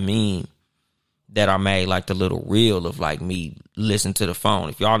saw that meme that I made, like the little reel of like me listening to the phone.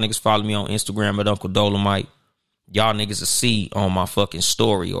 If y'all niggas follow me on Instagram at Uncle Dolomite, y'all niggas will see on my fucking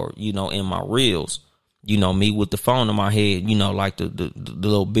story or, you know, in my reels, you know, me with the phone in my head, you know, like the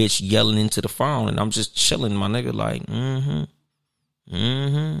little bitch yelling into the phone, and I'm just chilling, my nigga, like,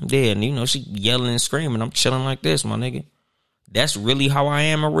 yeah, and you know, she yelling and screaming, I'm chilling like this, my nigga. That's really how I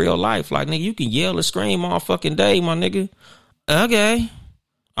am in real life. Like, nigga, you can yell and scream all fucking day, my nigga. Okay.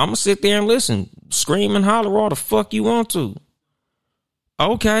 I'm gonna sit there and listen. Scream and holler all the fuck you want to.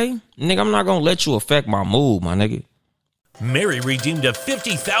 Okay. Nigga, I'm not gonna let you affect my mood, my nigga. Mary redeemed a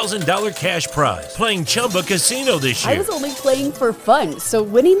 $50,000 cash prize playing Chumba Casino this year. I was only playing for fun, so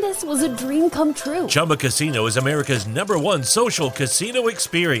winning this was a dream come true. Chumba Casino is America's #1 social casino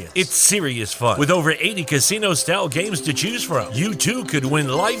experience. It's serious fun. With over 80 casino-style games to choose from, you too could win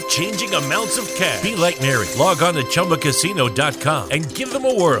life-changing amounts of cash. Be like Mary. Log on to ChumbaCasino.com and give them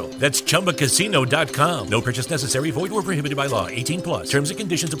a whirl. That's ChumbaCasino.com. No purchase necessary. Void where prohibited by law. 18+. Terms and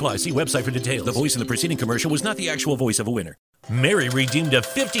conditions apply. See website for details. The voice in the preceding commercial was not the actual voice of a winner. Mary redeemed a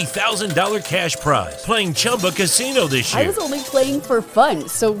 $50,000 cash prize playing Chumba Casino this year. I was only playing for fun,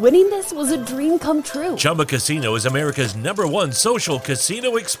 so winning this was a dream come true. Chumba Casino is America's #1 social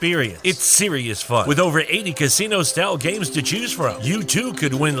casino experience. It's serious fun. With over 80 casino-style games to choose from, you too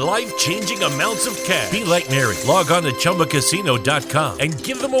could win life-changing amounts of cash. Be like Mary. Log on to ChumbaCasino.com and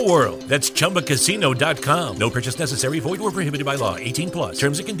give them a whirl. That's ChumbaCasino.com. No purchase necessary. Void where prohibited by law. 18+.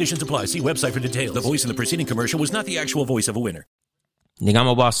 Terms and conditions apply. See website for details. The voice in the preceding commercial was not the actual voice of a winner. Nigga, I'm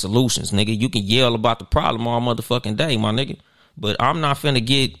about solutions, nigga. You can yell about the problem all motherfucking day, my nigga. But I'm not finna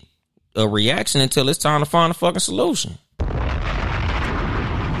get a reaction until it's time to find a fucking solution.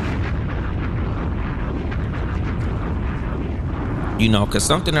 You know, because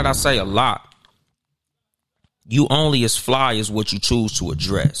something that I say a lot, you only as fly as what you choose to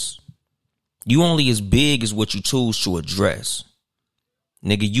address. You only as big as what you choose to address.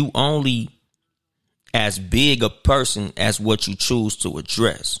 Nigga, you only as big a person as what you choose to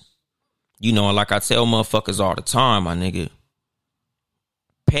address. You know, like I tell motherfuckers all the time, my nigga,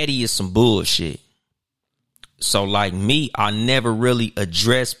 petty is some bullshit. So like me, I never really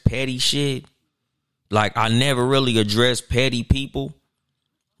address petty shit. Like I never really address petty people.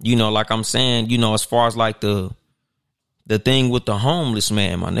 You know, like I'm saying, you know, as far as like the thing with the homeless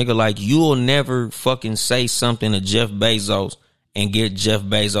man, my nigga, like you'll never fucking say something to Jeff Bezos and get Jeff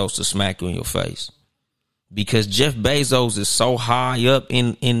Bezos to smack you in your face. Because Jeff Bezos is so high up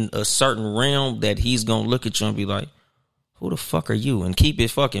in a certain realm that he's going to look at you and be like, who the fuck are you? And keep it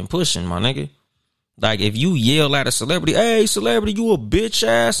fucking pushing, my nigga. Like if you yell at a celebrity, hey, celebrity, you a bitch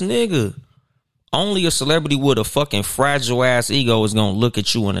ass nigga. Only a celebrity with a fucking fragile ass ego is going to look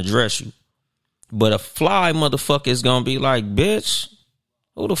at you and address you. But a fly motherfucker is going to be like, bitch,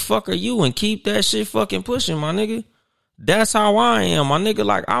 who the fuck are you? And keep that shit fucking pushing, my nigga. That's how I am, my nigga.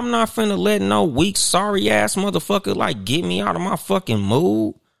 Like, I'm not finna let no weak, sorry ass motherfucker, like, get me out of my fucking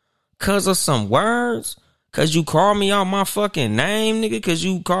mood cause of some words. Cause you call me out my fucking name, nigga. Cause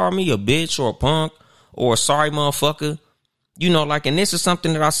you call me a bitch or a punk or a sorry motherfucker. You know, like, and this is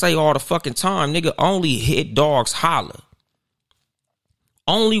something that I say all the fucking time, nigga. Only hit dogs holler.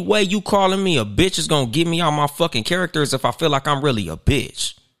 Only way you calling me a bitch is gonna get me out my fucking character is if I feel like I'm really a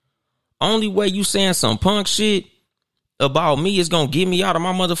bitch. Only way you saying some punk shit about me is gonna get me out of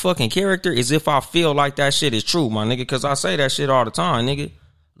my motherfucking character is if I feel like that shit is true, my nigga. Cause I say that shit all the time, nigga.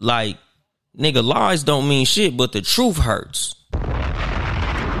 Like, nigga, lies don't mean shit, but the truth hurts.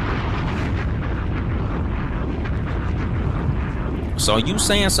 So you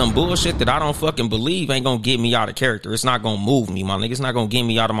saying some bullshit that I don't fucking believe ain't gonna get me out of character. It's not gonna move me, my nigga. It's not gonna get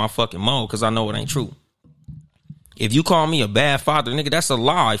me out of my fucking mode cause I know it ain't true. If you call me a bad father, nigga, that's a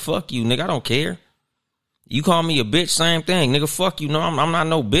lie. Fuck you, nigga. I don't care. You call me a bitch, same thing, nigga. Fuck you. No, I'm not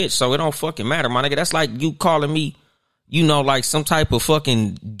no bitch, so it don't fucking matter, my nigga. That's like you calling me, you know, like some type of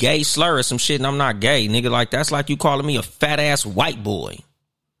fucking gay slur or some shit, and I'm not gay, nigga. Like that's like you calling me a fat ass white boy.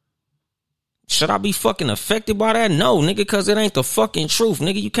 Should I be fucking affected by that? No, nigga, because it ain't the fucking truth,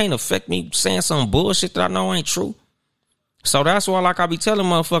 nigga. You can't affect me saying some bullshit that I know ain't true. So that's why, like, I be telling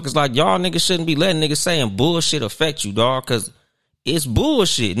motherfuckers, like, y'all niggas shouldn't be letting niggas saying bullshit affect you, dog, because it's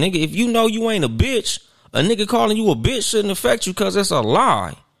bullshit, nigga. If you know you ain't a bitch, a nigga calling you a bitch shouldn't affect you because it's a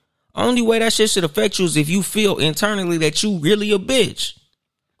lie. Only way that shit should affect you is if you feel internally that you really a bitch.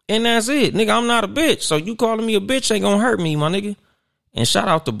 And that's it, nigga. I'm not a bitch, so you calling me a bitch ain't gonna hurt me, my nigga. And shout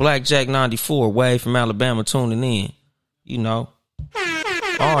out to Blackjack 94, way from Alabama, tuning in. You know,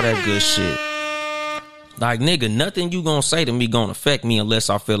 all that good shit. Like, nigga, nothing you gonna say to me gonna affect me unless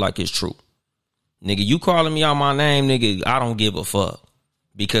I feel like it's true. Nigga, you calling me out my name, nigga, I don't give a fuck.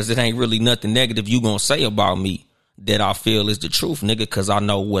 Because it ain't really nothing negative you gonna say about me that I feel is the truth, nigga, because I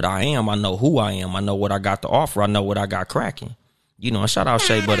know what I am. I know who I am. I know what I got to offer. I know what I got cracking. You know, shout out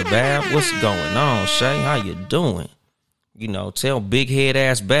Shay Butter Bab. What's going on, Shay? How you doing? You know, tell big head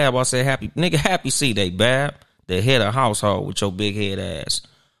ass Bab I said happy C-Day, Bab. The head of household with your big head ass.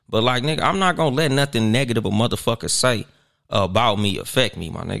 But like, nigga, I'm not gonna let nothing negative a motherfucker say about me affect me,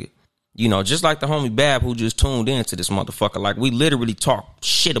 my nigga. You know, just like the homie Bab who just tuned into this motherfucker. Like, we literally talk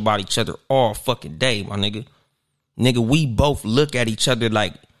shit about each other all fucking day, my nigga. Nigga, we both look at each other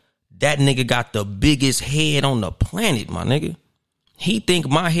like that nigga got the biggest head on the planet, my nigga. He think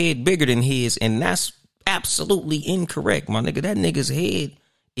my head bigger than his, and that's absolutely incorrect, my nigga. That nigga's head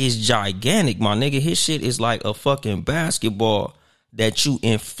is gigantic, my nigga. His shit is like a fucking basketball that you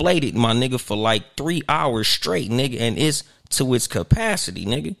inflated, my nigga, for like 3 hours straight, nigga, and it's to its capacity,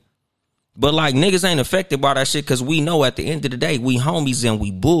 nigga. But like, niggas ain't affected by that shit because we know at the end of the day, we homies and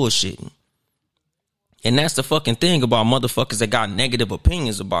we bullshitting. And that's the fucking thing about motherfuckers that got negative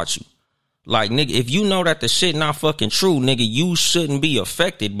opinions about you. Like, nigga, if you know that the shit not fucking true, nigga, you shouldn't be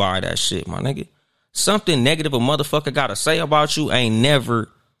affected by that shit, my nigga. Something negative a motherfucker gotta say about you ain't never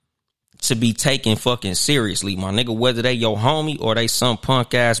to be taken fucking seriously, my nigga, whether they your homie or they some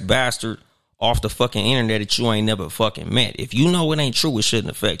punk ass bastard off the fucking internet that you ain't never fucking met. If you know it ain't true, it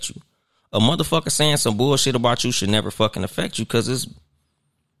shouldn't affect you. A motherfucker saying some bullshit about you should never fucking affect you because it's,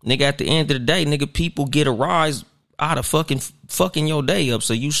 nigga, at the end of the day, nigga, people get a rise out of fucking your day up,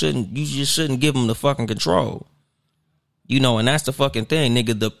 so you just shouldn't give them the fucking control. You know, and that's the fucking thing,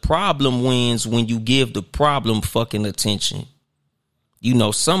 nigga. The problem wins when you give the problem fucking attention. You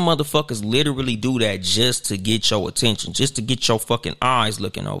know, some motherfuckers literally do that just to get your attention, just to get your fucking eyes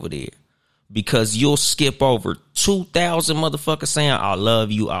looking over there. Because you'll skip over 2,000 motherfuckers saying, I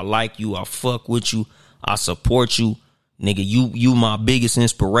love you, I like you, I fuck with you, I support you. Nigga, you my biggest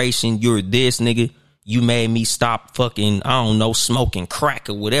inspiration. You're this, nigga. You made me stop fucking, I don't know, smoking crack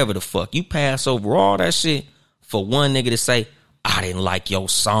or whatever the fuck. You pass over all that shit for one nigga to say, I didn't like your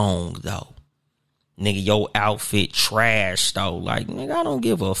song, though. Nigga, your outfit trash, though. Like, nigga, I don't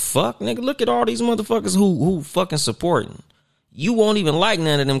give a fuck. Nigga, look at all these motherfuckers who fucking supporting. You won't even like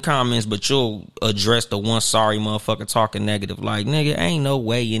none of them comments, but you'll address the one sorry motherfucker talking negative. Like, nigga, ain't no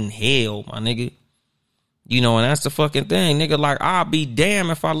way in hell, my nigga. You know, and that's the fucking thing, nigga. Like, I'll be damn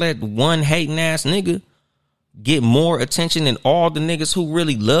if I let one hating ass nigga get more attention than all the niggas who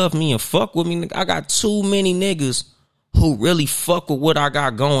really love me and fuck with me. I got too many niggas who really fuck with what I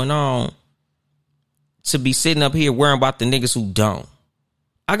got going on to be sitting up here worrying about the niggas who don't.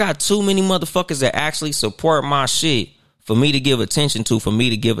 I got too many motherfuckers that actually support my shit for me to give attention to, for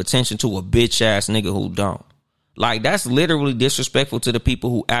me to give attention to a bitch ass nigga who don't. Like, that's literally disrespectful to the people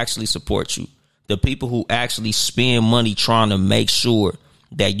who actually support you. The people who actually spend money trying to make sure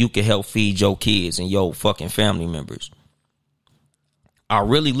that you can help feed your kids and your fucking family members. I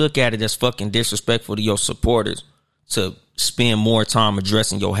really look at it as fucking disrespectful to your supporters to spend more time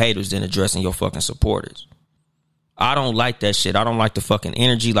addressing your haters than addressing your fucking supporters. I don't like that shit. I don't like the fucking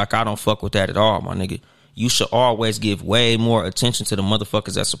energy. Like, I don't fuck with that at all, my nigga. You should always give way more attention to the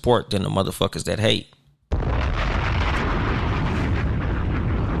motherfuckers that support than the motherfuckers that hate.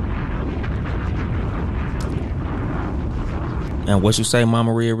 And what you say,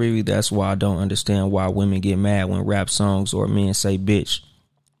 Mama Riri, that's why I don't understand why women get mad when rap songs or men say bitch,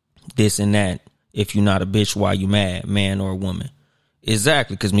 this and that. If you're not a bitch, why you mad, man or woman?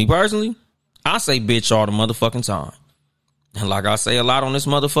 Exactly, because me personally, I say bitch all the motherfucking time. And like I say a lot on this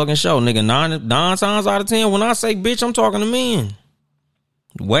motherfucking show, nigga, nine times out of 10, when I say bitch, I'm talking to men.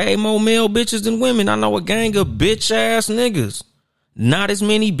 Way more male bitches than women. I know a gang of bitch ass niggas. Not as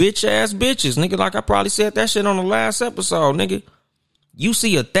many bitch ass bitches, nigga. Like I probably said that shit on the last episode, nigga. You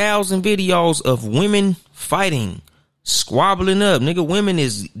see 1,000 videos of women fighting, squabbling up. Nigga, women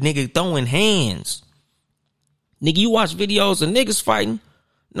is, nigga, throwing hands. Nigga, you watch videos of niggas fighting.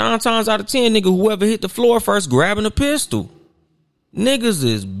 9 times out of 10, nigga, whoever hit the floor first grabbing a pistol. Niggas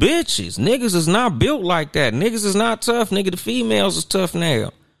is bitches. Niggas is not built like that. Niggas is not tough. Nigga, the females is tough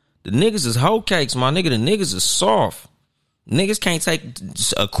now. The niggas is hoe cakes, my nigga. The niggas is soft. Niggas can't take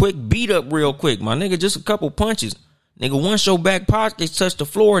a quick beat up real quick, my nigga. Just a couple punches. Nigga, once your back pockets touch the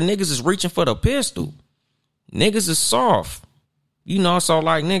floor, niggas is reaching for the pistol. Niggas is soft. You know, so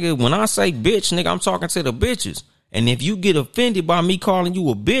like, nigga, when I say bitch, nigga, I'm talking to the bitches. And if you get offended by me calling you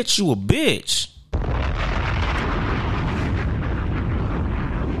a bitch, you a bitch.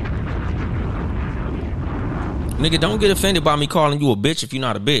 Nigga, don't get offended by me calling you a bitch if you're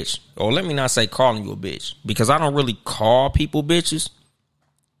not a bitch. Or let me not say calling you a bitch, because I don't really call people bitches,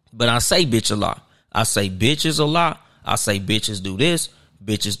 but I say bitch a lot. I say bitches a lot. I say bitches do this,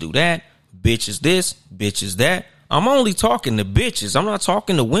 bitches do that, bitches this, bitches that. I'm only talking to bitches. I'm not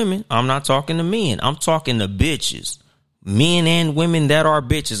talking to women. I'm not talking to men. I'm talking to bitches. Men and women that are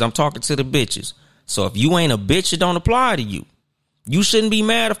bitches. I'm talking to the bitches. So if you ain't a bitch, it don't apply to you. You shouldn't be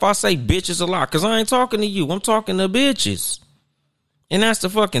mad if I say bitches a lot, because I ain't talking to you. I'm talking to bitches. And that's the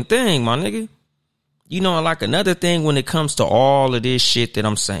fucking thing, my nigga. You know, like another thing when it comes to all of this shit that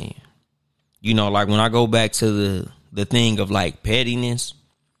I'm saying. You know, like when I go back to the thing of like pettiness.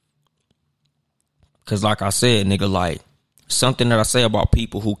 Because like I said, nigga, like something that I say about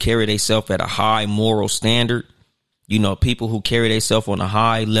people who carry themselves at a high moral standard. You know, people who carry themselves on a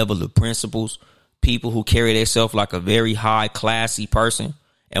high level of principles. People who carry themselves like a very high classy person.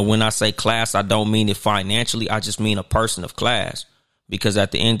 And when I say class, I don't mean it financially. I just mean a person of class. Because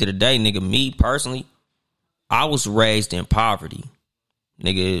at the end of the day, nigga, me personally, I was raised in poverty.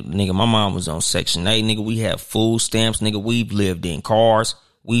 Nigga, my mom was on Section 8. Nigga, we had food stamps. Nigga, we've lived in cars.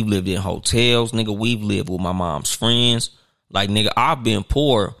 We've lived in hotels. Nigga, we've lived with my mom's friends. Like, nigga, I've been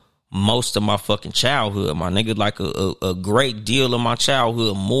poor most of my fucking childhood, my nigga. Like a great deal of my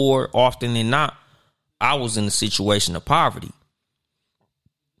childhood, more often than not, I was in a situation of poverty.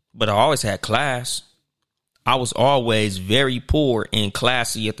 But I always had class. I was always very poor and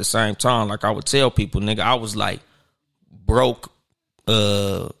classy at the same time. Like I would tell people, nigga, I was like broke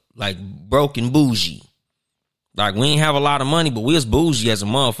and bougie. Like we ain't have a lot of money, but we was bougie as a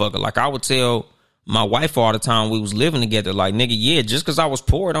motherfucker. Like I would tell my wife all the time we was living together, like, nigga, yeah, just because I was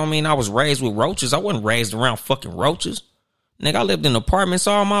poor don't mean I was raised with roaches. I wasn't raised around fucking roaches. Nigga, I lived in apartments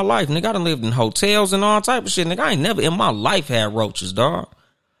all my life. Nigga, I done lived in hotels and all type of shit. Nigga, I ain't never in my life had roaches, dog.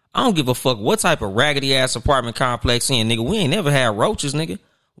 I don't give a fuck what type of raggedy ass apartment complex in, nigga. We ain't never had roaches, nigga.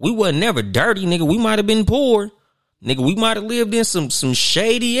 We wasn't never dirty, nigga. We might have been poor. Nigga, we might have lived in some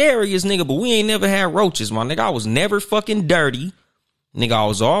shady areas, nigga, but we ain't never had roaches, my nigga. I was never fucking dirty. Nigga, I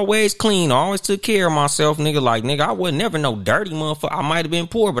was always clean. I always took care of myself, nigga. Like, nigga, I wasn't never no dirty motherfucker. I might have been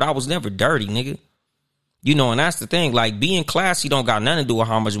poor, but I was never dirty, nigga. You know, and that's the thing. Like, being classy don't got nothing to do with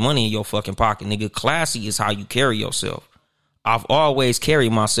how much money in your fucking pocket, nigga. Classy is how you carry yourself. I've always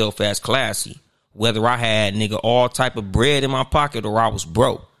carried myself as classy. Whether I had, nigga, all type of bread in my pocket or I was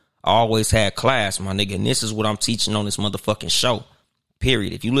broke. I always had class, my nigga. And this is what I'm teaching on this motherfucking show.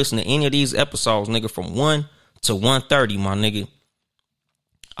 Period. If you listen to any of these episodes, nigga, from 1 to 1:30, my nigga,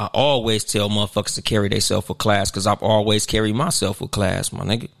 I always tell motherfuckers to carry themselves with class, because I've always carried myself with class, my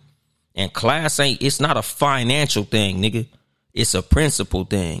nigga. And class it's not a financial thing, nigga. It's a principle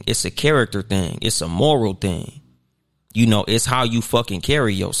thing. It's a character thing. It's a moral thing. You know, it's how you fucking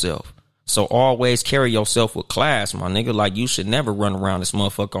carry yourself. So always carry yourself with class, my nigga. Like, you should never run around this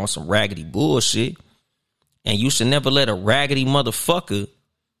motherfucker on some raggedy bullshit. And you should never let a raggedy motherfucker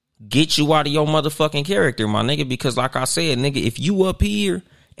get you out of your motherfucking character, my nigga. Because like I said, nigga, if you up here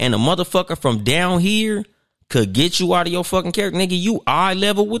and a motherfucker from down here could get you out of your fucking character, nigga, you eye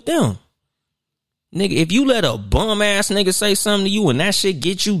level with them. Nigga, if you let a bum ass nigga say something to you and that shit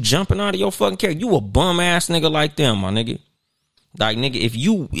get you jumping out of your fucking character, you a bum ass nigga like them, my nigga. Like, nigga, if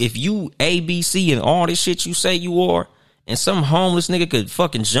you ABC and all this shit you say you are, and some homeless nigga could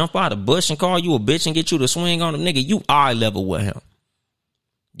fucking jump out of bush and call you a bitch and get you to swing on him, nigga, you eye level with him.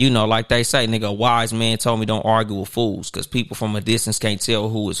 You know, like they say, nigga, a wise man told me don't argue with fools, because people from a distance can't tell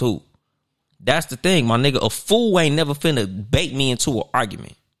who is who. That's the thing, my nigga. A fool ain't never finna bait me into an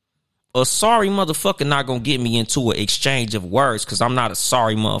argument. A sorry motherfucker not gonna get me into an exchange of words, because I'm not a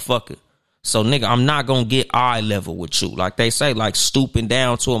sorry motherfucker. So, nigga, I'm not gonna get eye level with you. Like they say, like stooping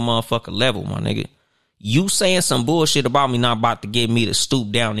down to a motherfucker level, my nigga. You saying some bullshit about me not about to get me to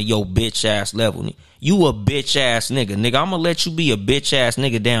stoop down to your bitch ass level. You a bitch ass nigga. Nigga, I'm gonna let you be a bitch ass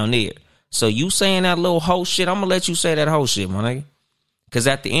nigga down there. So you saying that little hoe shit, I'm gonna let you say that hoe shit, my nigga. Because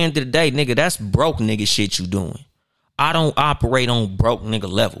at the end of the day, nigga, that's broke nigga shit you doing. I don't operate on broke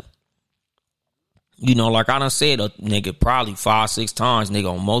nigga level. You know, like I done said, nigga, probably 5-6 times,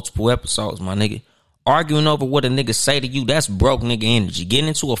 nigga, on multiple episodes, my nigga. Arguing over what a nigga say to you, that's broke nigga energy. Getting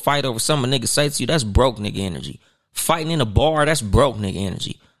into a fight over something a nigga say to you, that's broke nigga energy. Fighting in a bar, that's broke nigga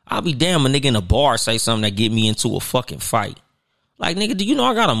energy. I'll be damn a nigga in a bar say something that get me into a fucking fight. Like, nigga, do you know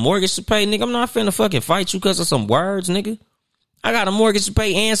I got a mortgage to pay, nigga? I'm not finna fucking fight you because of some words, nigga. I got a mortgage to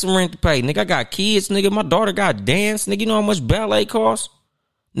pay and some rent to pay. Nigga, I got kids, nigga. My daughter got dance. Nigga, you know how much ballet costs?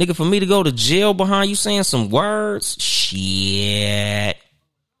 Nigga, for me to go to jail behind you saying some words? Shit.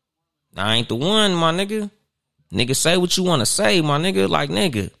 I ain't the one, my nigga. Nigga, say what you want to say, my nigga. Like,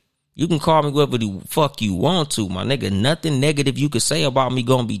 nigga, you can call me whatever the fuck you want to, my nigga. Nothing negative you could say about me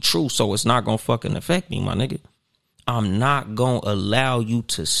gonna be true, so it's not gonna fucking affect me, my nigga. I'm not gonna allow you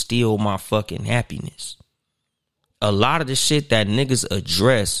to steal my fucking happiness. A lot of the shit that niggas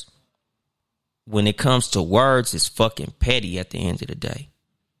address when it comes to words is fucking petty at the end of the day.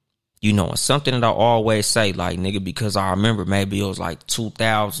 You know, it's something that I always say, like, nigga, because I remember maybe it was like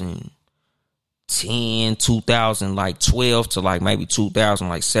 2010, 2012 to like maybe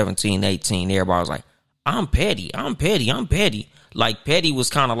 2017, 18. Everybody was like, I'm petty. Like, petty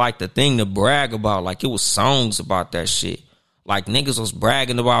was kind of like the thing to brag about. Like, it was songs about that shit. Like, niggas was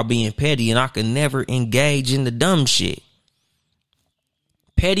bragging about being petty and I could never engage in the dumb shit.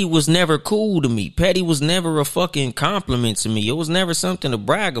 Petty was never cool to me. Petty was never a fucking compliment to me. It was never something to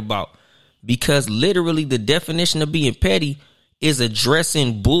brag about, because literally the definition of being petty is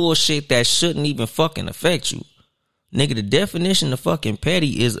addressing bullshit that shouldn't even fucking affect you. Nigga, the definition of fucking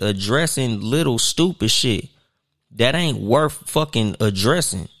petty is addressing little stupid shit that ain't worth fucking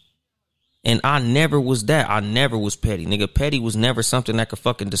addressing. And I never was that. I never was petty. Nigga, petty was never something that could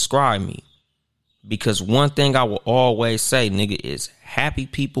fucking describe me. Because one thing I will always say, nigga, is happy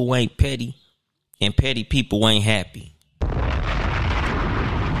people ain't petty and petty people ain't happy.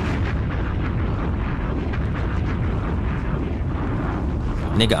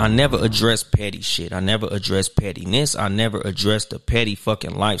 Nigga, I never addressed petty shit. I never addressed pettiness. I never addressed the petty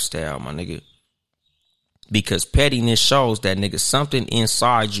fucking lifestyle, my nigga. Because pettiness shows that, nigga, something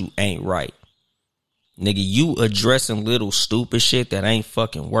inside you ain't right. Nigga, you addressing little stupid shit that ain't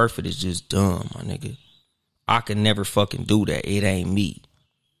fucking worth it is just dumb, my nigga. I can never fucking do that. It ain't me.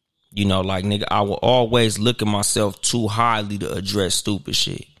 You know, like, nigga, I will always look at myself too highly to address stupid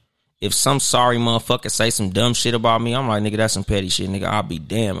shit. If some sorry motherfucker say some dumb shit about me, I'm like, nigga, that's some petty shit, nigga. I'll be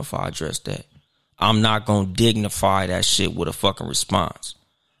damned if I address that. I'm not gonna dignify that shit with a fucking response.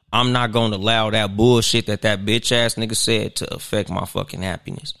 I'm not gonna allow that bullshit that bitch ass nigga said to affect my fucking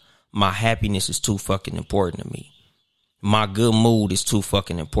happiness. My happiness is too fucking important to me. My good mood is too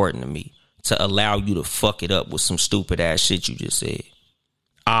fucking important to me to allow you to fuck it up with some stupid ass shit you just said.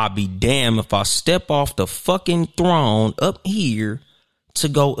 I'll be damned if I step off the fucking throne up here to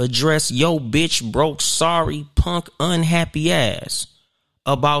go address yo bitch broke sorry punk unhappy ass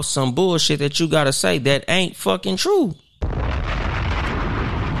about some bullshit that you gotta say that ain't fucking true.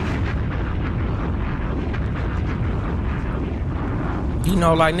 You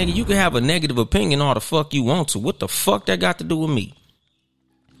know, like, nigga, you can have a negative opinion all the fuck you want to. What the fuck that got to do with me?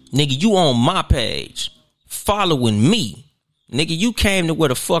 Nigga, you on my page, following me. Nigga, you came to where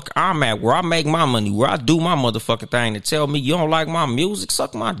the fuck I'm at, where I make my money, where I do my motherfucking thing, to tell me you don't like my music?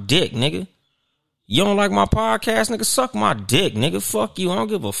 Suck my dick, nigga. You don't like my podcast, nigga? Suck my dick, nigga. Fuck you. I don't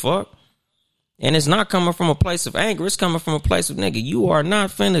give a fuck. And it's not coming from a place of anger. It's coming from a place of, nigga, you are not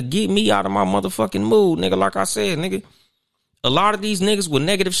finna get me out of my motherfucking mood, nigga. Like I said, nigga. A lot of these niggas with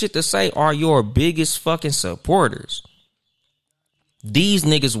negative shit to say are your biggest fucking supporters. These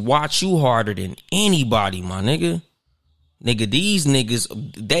niggas watch you harder than anybody, my nigga. Nigga, these niggas,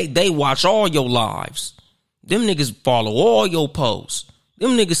 they watch all your lives. Them niggas follow all your posts.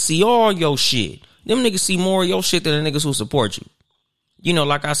 Them niggas see all your shit. Them niggas see more of your shit than the niggas who support you. You know,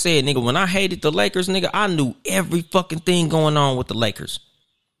 like I said, nigga, when I hated the Lakers, nigga, I knew every fucking thing going on with the Lakers.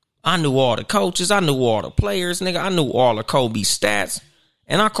 I knew all the coaches. I knew all the players, nigga. I knew all the Kobe stats.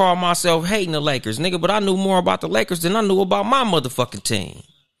 And I called myself hating the Lakers, nigga. But I knew more about the Lakers than I knew about my motherfucking team.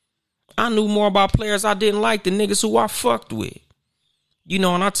 I knew more about players I didn't like than niggas who I fucked with. You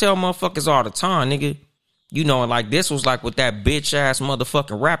know, and I tell motherfuckers all the time, nigga. You know, and like this was like with that bitch ass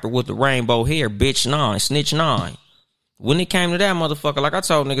motherfucking rapper with the rainbow hair, bitch 9, snitch 9. When it came to that motherfucker, like I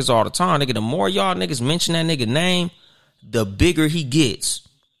told niggas all the time, nigga, the more y'all niggas mention that nigga name, the bigger he gets.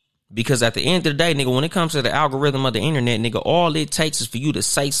 Because at the end of the day, nigga, when it comes to the algorithm of the internet, nigga, all it takes is for you to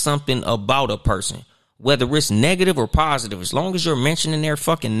say something about a person. Whether it's negative or positive, as long as you're mentioning their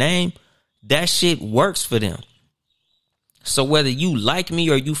fucking name, that shit works for them. So whether you like me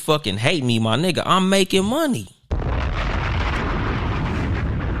or you fucking hate me, my nigga, I'm making money.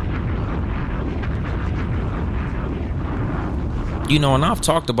 You know, and I've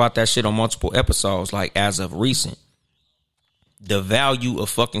talked about that shit on multiple episodes, like as of recent. The value of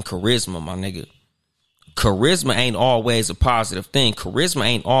fucking charisma, my nigga. charisma ain't always a positive thing. Charisma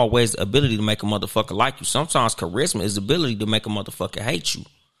ain't always the ability to make a motherfucker like you. Sometimes charisma is the ability to make a motherfucker hate you.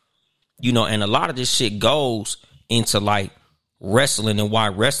 You know, and a lot of this shit goes into like wrestling and why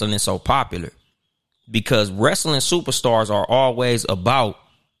wrestling is so popular. Because wrestling superstars are always about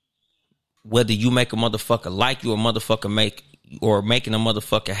whether you make a motherfucker like you or making a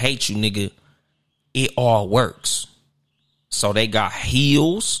motherfucker hate you, nigga. It all works. So they got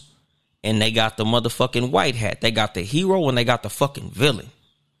heels and they got the motherfucking white hat. They got the hero and they got the fucking villain.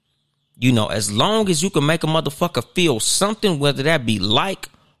 You know, as long as you can make a motherfucker feel something, whether that be like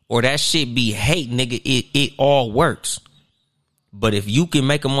or that shit be hate, nigga, it all works. But if you can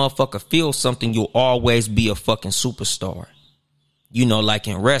make a motherfucker feel something, you'll always be a fucking superstar. You know, like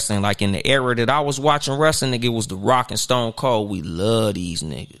in wrestling, like in the era that I was watching wrestling, nigga, it was The Rock and Stone Cold. We love these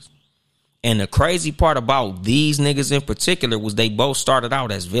niggas. And the crazy part about these niggas in particular was they both started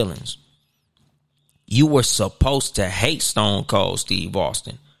out as villains. You were supposed to hate Stone Cold Steve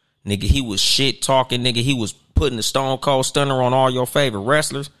Austin. Nigga, he was shit talking, nigga. He was putting the Stone Cold Stunner on all your favorite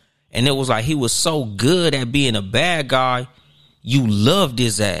wrestlers. And it was like he was so good at being a bad guy, you loved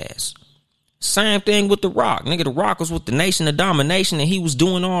his ass. Same thing with The Rock. Nigga, The Rock was with the Nation of Domination and he was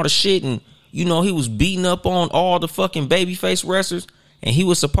doing all the shit and, you know, he was beating up on all the fucking babyface wrestlers and he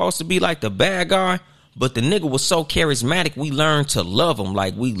was supposed to be like the bad guy, but the nigga was so charismatic we learned to love him.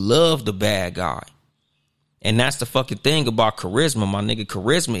 Like, we love the bad guy. And that's the fucking thing about charisma, my nigga.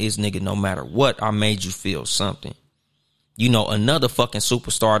 Charisma is, nigga, no matter what, I made you feel something. You know, another fucking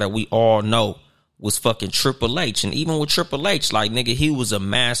superstar that we all know was fucking Triple H. And even with Triple H, like, nigga, he was a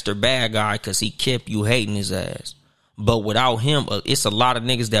master bad guy because he kept you hating his ass. But without him, it's a lot of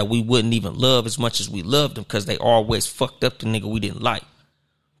niggas that we wouldn't even love as much as we loved them because they always fucked up the nigga we didn't like.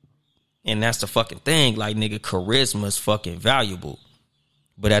 And that's the fucking thing. Like, nigga, charisma is fucking valuable.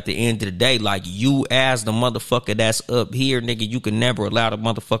 But at the end of the day, like, you as the motherfucker that's up here, nigga, you can never allow the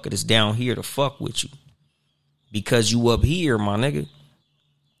motherfucker that's down here to fuck with you. Because you up here, my nigga.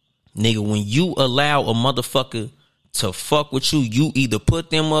 Nigga, when you allow a motherfucker to fuck with you, you either put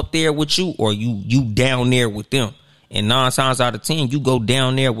them up there with you or you down there with them. And 9 times out of 10, you go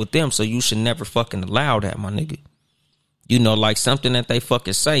down there with them. So you should never fucking allow that, my nigga. You know, like something that they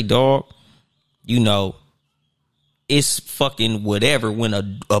fucking say, dog. You know, it's fucking whatever. When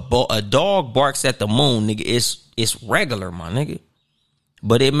a dog barks at the moon, nigga, it's regular, my nigga.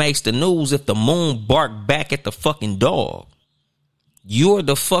 But it makes the news if the moon bark back at the fucking dog. You're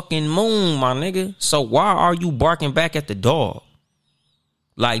the fucking moon, my nigga. So why are you barking back at the dog?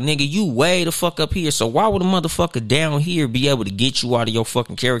 Like, nigga, you way the fuck up here. So why would a motherfucker down here be able to get you out of your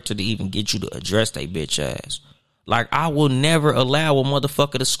fucking character to even get you to address they bitch ass? Like, I will never allow a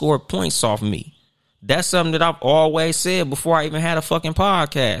motherfucker to score points off me. That's something that I've always said before I even had a fucking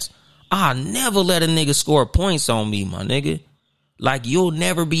podcast. I never let a nigga score points on me, my nigga. Like, you'll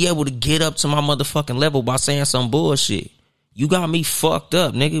never be able to get up to my motherfucking level by saying some bullshit. You got me fucked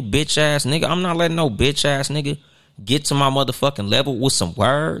up, nigga, bitch ass nigga. I'm not letting no bitch ass nigga get to my motherfucking level with some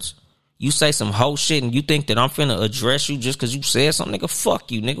words. You say some hoe shit and you think that I'm finna address you just because you said something, nigga.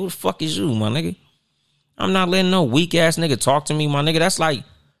 Fuck you, nigga. Who the fuck is you, my nigga? I'm not letting no weak ass nigga talk to me, my nigga. That's like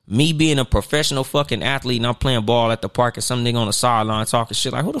me being a professional fucking athlete and I'm playing ball at the park and some nigga on the sideline talking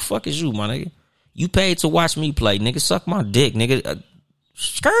shit. Like, who the fuck is you, my nigga? You paid to watch me play, nigga. Suck my dick, nigga.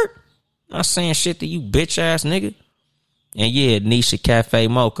 Skirt. Not saying shit to you, bitch ass nigga. And yeah, Nisha Cafe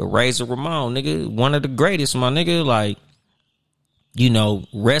Mocha, Razor Ramon, nigga, one of the greatest, my nigga. Like, you know,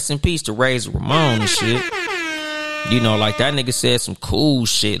 rest in peace to Razor Ramon and shit. You know, like that nigga said some cool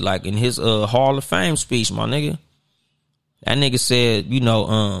shit, like in his Hall of Fame speech, my nigga. That nigga said, you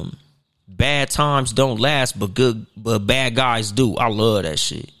know, bad times don't last, but bad guys do. I love that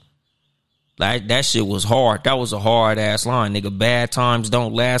shit. Like, that shit was hard. That was a hard ass line, nigga. Bad times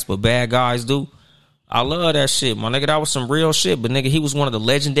don't last, but bad guys do. I love that shit, my nigga. That was some real shit. But nigga, he was one of the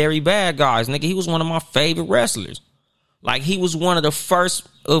legendary bad guys. Nigga, he was one of my favorite wrestlers. Like, he was one of the first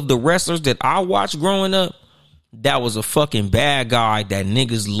of the wrestlers that I watched growing up. That was a fucking bad guy that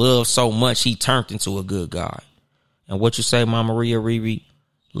niggas loved so much he turned into a good guy. And what you say, Mama Maria Riri?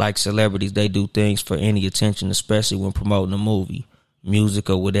 Like celebrities, they do things for any attention, especially when promoting a movie, music,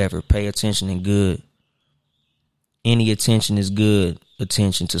 or whatever. Pay attention and good. Any attention is good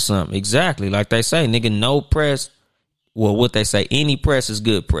attention to something. Exactly. Like they say, nigga, no press. Well, what they say, any press is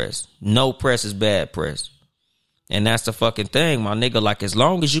good press. No press is bad press. And that's the fucking thing, my nigga. Like, as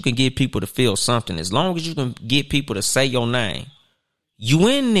long as you can get people to feel something, as long as you can get people to say your name, you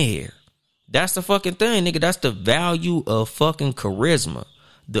in there. That's the fucking thing, nigga. That's the value of fucking charisma.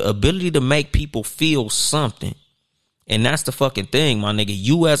 The ability to make people feel something. And that's the fucking thing, my nigga.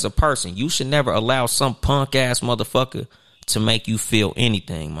 You as a person, you should never allow some punk ass motherfucker to make you feel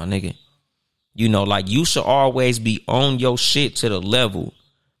anything, my nigga. You know, like, you should always be on your shit to the level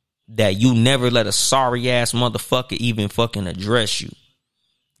that you never let a sorry ass motherfucker even fucking address you.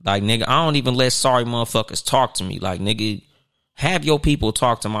 Like, nigga, I don't even let sorry motherfuckers talk to me. Like, nigga, have your people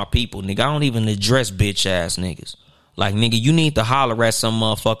talk to my people. Nigga, I don't even address bitch ass niggas. Like, nigga, you need to holler at some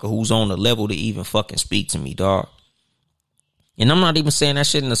motherfucker who's on the level to even fucking speak to me, dog. And I'm not even saying that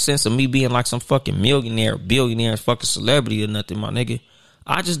shit in the sense of me being like some fucking millionaire, billionaire, fucking celebrity or nothing, my nigga.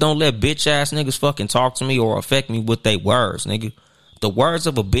 I just don't let bitch ass niggas fucking talk to me or affect me with their words, nigga. The words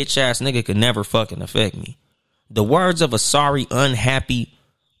of a bitch ass nigga could never fucking affect me. The words of a sorry, unhappy,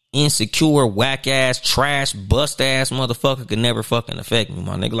 insecure, whack ass, trash, bust ass motherfucker could never fucking affect me,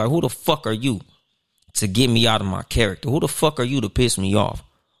 my nigga. Like, who the fuck are you to get me out of my character? Who the fuck are you to piss me off?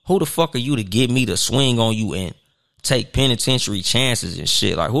 Who the fuck are you to get me to swing on you and take penitentiary chances and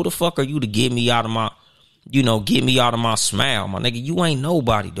shit? Like, who the fuck are you to get me out of my, you know, get me out of my smile, my nigga? You ain't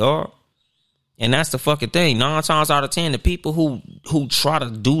nobody, dog. And that's the fucking thing. 9 times out of 10, the people who try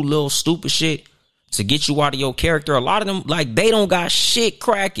to do little stupid shit to get you out of your character, a lot of them, like, they don't got shit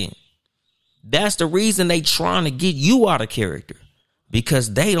cracking. That's the reason they trying to get you out of character,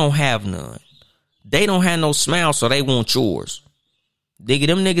 because they don't have none. They don't have no smile, so they want yours. Nigga,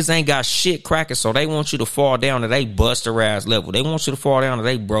 them niggas ain't got shit cracking, so they want you to fall down to they buster ass level. They want you to fall down to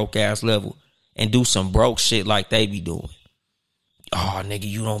they broke ass level and do some broke shit like they be doing. Oh, nigga,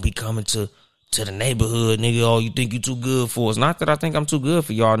 you don't be coming to the neighborhood, nigga. Oh, you think you too good for us. Not that I think I'm too good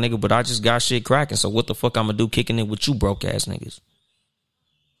for y'all, nigga, but I just got shit cracking. So what the fuck I'm gonna do kicking it with you broke ass niggas?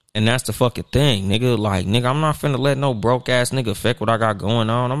 And that's the fucking thing, nigga. Like, nigga, I'm not finna let no broke ass nigga affect what I got going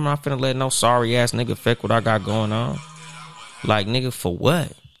on. I'm not finna let no sorry ass nigga affect what I got going on. Like, nigga, for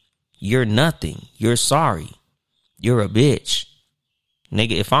what? You're nothing. You're sorry. You're a bitch.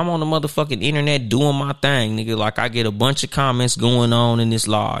 Nigga, if I'm on the motherfucking internet doing my thing, nigga, like I get a bunch of comments going on in this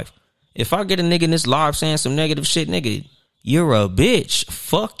live. If I get a nigga in this live saying some negative shit, nigga, you're a bitch.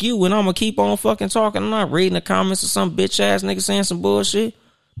 Fuck you. And I'm gonna keep on fucking talking. I'm not reading the comments of some bitch ass nigga saying some bullshit.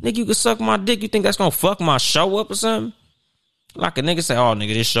 Nigga, you can suck my dick. You think that's gonna fuck my show up or something? Like a nigga say, oh,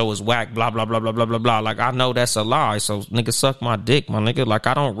 nigga, this show is whack, blah, blah, blah, blah, blah, blah, blah. Like, I know that's a lie. So, nigga, suck my dick, my nigga. Like,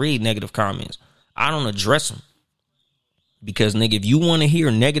 I don't read negative comments. I don't address them. Because, nigga, if you want to hear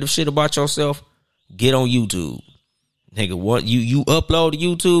negative shit about yourself, get on YouTube. Nigga, what? You upload a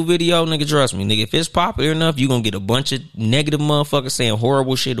YouTube video, nigga, trust me. Nigga, if it's popular enough, you going to get a bunch of negative motherfuckers saying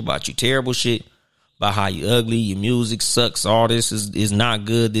horrible shit about you, terrible shit about how you ugly, your music sucks, all this is not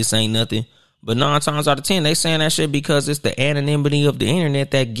good, this ain't nothing. But 9 times out of 10, they saying that shit because it's the anonymity of the internet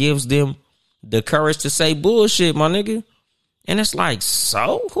that gives them the courage to say bullshit, my nigga. And it's like,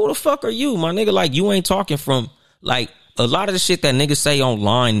 so? Who the fuck are you, my nigga? Like, you ain't talking from, like, a lot of the shit that niggas say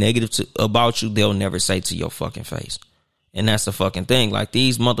online negative about you, they'll never say to your fucking face. And that's the fucking thing. Like,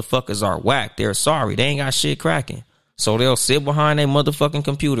 these motherfuckers are whack. They're sorry. They ain't got shit cracking. So they'll sit behind their motherfucking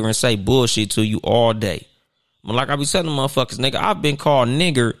computer and say bullshit to you all day. But like I be telling motherfuckers, nigga, I've been called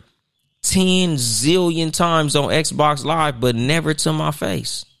nigger 10 zillion times on Xbox Live, but never to my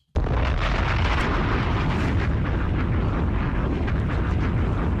face.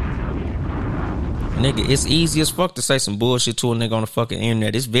 Nigga, it's easy as fuck to say some bullshit to a nigga on the fucking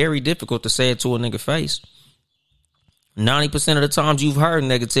internet. It's very difficult to say it to a nigga face. 90% of the times you've heard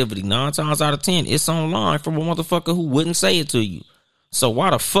negativity, 9 times out of 10, it's online from a motherfucker who wouldn't say it to you. So why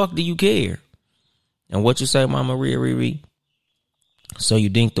the fuck do you care? And what you say, Mama Riri? So you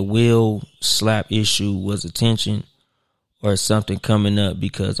think the Will slap issue was attention or something coming up?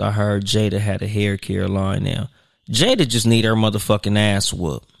 Because I heard Jada had a hair care line now. Jada just need her motherfucking ass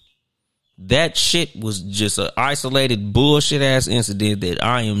whooped. That shit was just an isolated bullshit ass incident that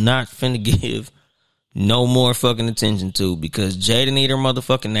I am not finna give no more fucking attention to, because Jada need her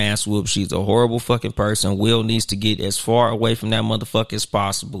motherfucking ass whooped. She's a horrible fucking person. Will needs to get as far away from that motherfucker as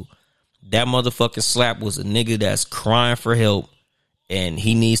possible. That motherfucking slap was a nigga that's crying for help, and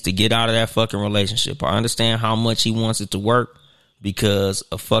he needs to get out of that fucking relationship. I understand how much he wants it to work because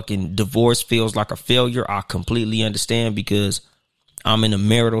a fucking divorce feels like a failure. I completely understand because I'm in a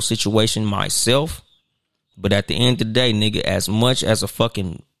marital situation myself. But at the end of the day, nigga, as much as a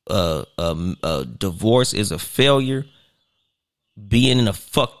fucking divorce is a failure, being in a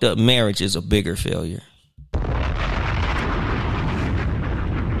fucked up marriage is a bigger failure.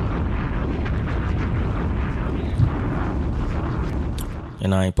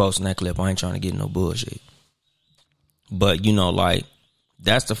 And I ain't posting that clip. I ain't trying to get no bullshit. But, you know, like,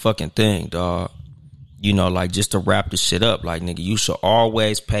 that's the fucking thing, dog. You know, like, just to wrap this shit up, like, nigga, you should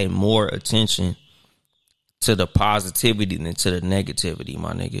always pay more attention to the positivity than to the negativity,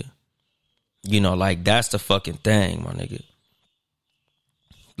 my nigga. You know, like, that's the fucking thing, my nigga.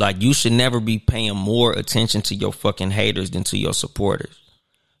 Like, you should never be paying more attention to your fucking haters than to your supporters.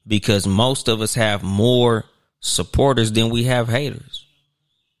 Because most of us have more supporters than we have haters.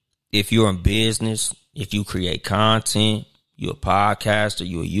 If you're in business, if you create content, you a podcaster,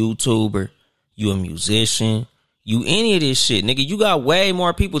 you a YouTuber, you a musician, you any of this shit, nigga, you got way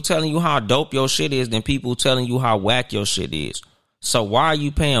more people telling you how dope your shit is than people telling you how whack your shit is. So why are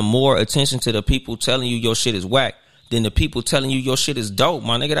you paying more attention to the people telling you your shit is whack than the people telling you your shit is dope,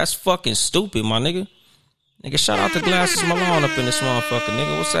 my nigga? That's fucking stupid, my nigga. Nigga, shout out to Glasses Malone up in this motherfucker,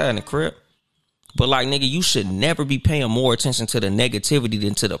 nigga. What's that in the crib? But, like, nigga, you should never be paying more attention to the negativity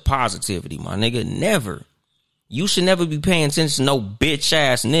than to the positivity, my nigga. Never. You should never be paying attention to no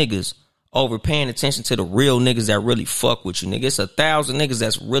bitch-ass niggas over paying attention to the real niggas that really fuck with you, nigga. It's 1,000 niggas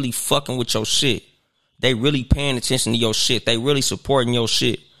that's really fucking with your shit. They really paying attention to your shit. They really supporting your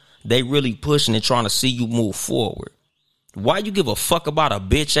shit. They really pushing and trying to see you move forward. Why you give a fuck about a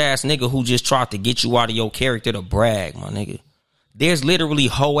bitch-ass nigga who just tried to get you out of your character to brag, my nigga? There's literally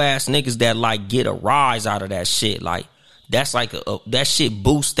hoe-ass niggas that, like, get a rise out of that shit. Like, that's like that shit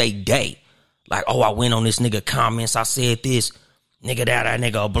boosts they day. Like, oh, I went on this nigga comments. I said this. Nigga, that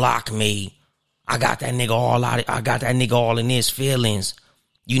nigga blocked me. I got that nigga all in his feelings.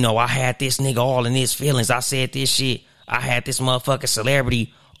 You know, I had this nigga all in his feelings. I said this shit. I had this motherfucking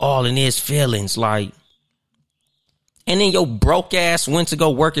celebrity all in his feelings. Like, and then your broke ass went to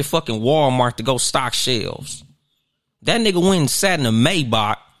go work at fucking Walmart to go stock shelves. That nigga went and sat in a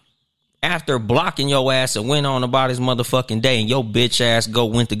Maybach after blocking your ass and went on about his motherfucking day, and your bitch ass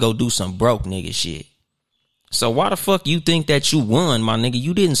went to go do some broke nigga shit. So why the fuck you think that you won, my nigga?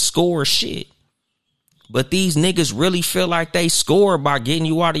 You didn't score shit. But these niggas really feel like they scored by getting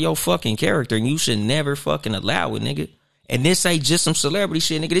you out of your fucking character, and you should never fucking allow it, nigga. And this ain't just some celebrity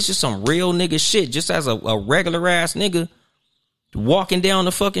shit, nigga. This is some real nigga shit. Just as a regular ass nigga walking down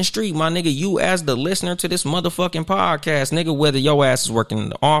the fucking street, my nigga, you as the listener to this motherfucking podcast, nigga, whether your ass is working in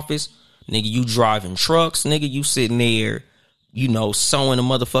the office, nigga, you driving trucks, nigga, you sitting there, you know, sewing a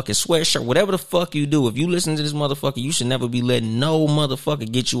motherfucking sweatshirt, whatever the fuck you do. If you listen to this motherfucker, you should never be letting no motherfucker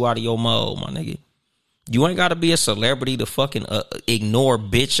get you out of your mode, my nigga. You ain't got to be a celebrity to fucking ignore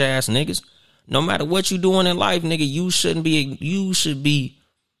bitch ass niggas. No matter what you doing in life, nigga, you should be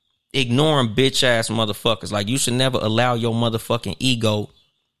ignoring bitch ass motherfuckers. Like, you should never allow your motherfucking ego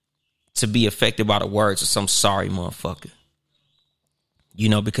to be affected by the words of some sorry motherfucker. You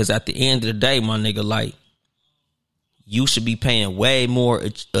know, because at the end of the day, my nigga, like, you should be paying way more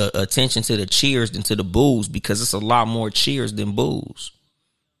attention to the cheers than to the boos, because it's a lot more cheers than boos.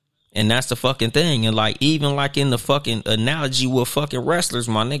 And that's the fucking thing. And like, even like in the fucking analogy with fucking wrestlers,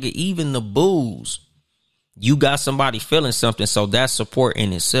 my nigga, even the boos, you got somebody feeling something. So that's support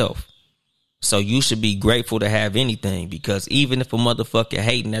in itself. So you should be grateful to have anything, because even if a motherfucker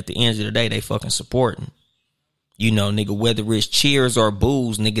hating, at the end of the day, they fucking supporting. You know, nigga, whether it's cheers or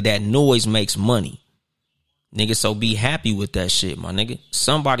boos, nigga, that noise makes money. Nigga, so be happy with that shit, my nigga.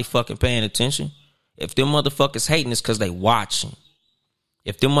 Somebody fucking paying attention. If them motherfuckers hating, it's because they watching.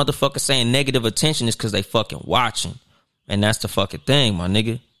 If them motherfuckers saying negative attention, it's because they fucking watching. And that's the fucking thing, my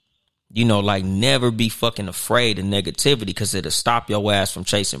nigga. You know, like, never be fucking afraid of negativity, because it'll stop your ass from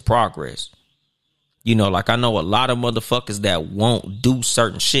chasing progress. You know, like, I know a lot of motherfuckers that won't do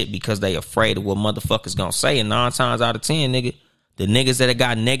certain shit because they afraid of what motherfuckers gonna say. And 9 times out of 10, nigga, the niggas that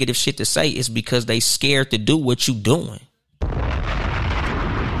got negative shit to say is because they scared to do what you doing.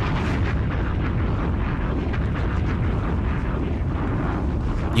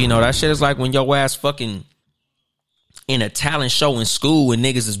 You know, that shit is like when your ass fucking in a talent show in school and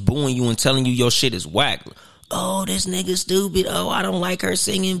niggas is booing you and telling you your shit is whack. Oh, this nigga stupid. Oh, I don't like her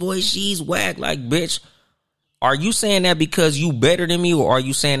singing voice. She's whack. Like, bitch, are you saying that because you better than me, or are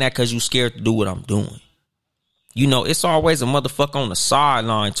you saying that because you scared to do what I'm doing? You know, it's always a motherfucker on the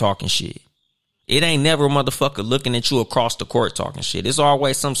sideline talking shit. It ain't never a motherfucker looking at you across the court talking shit. It's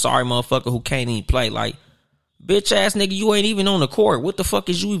always some sorry motherfucker who can't even play. Like, bitch ass nigga, you ain't even on the court. What the fuck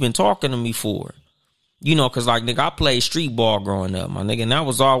is you even talking to me for? You know, because, like, nigga, I played street ball growing up, my nigga, and that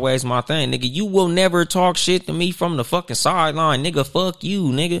was always my thing. Nigga, you will never talk shit to me from the fucking sideline. Nigga, fuck you,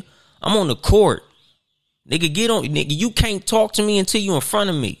 nigga. I'm on the court. Nigga, get on. Nigga, you can't talk to me until you in front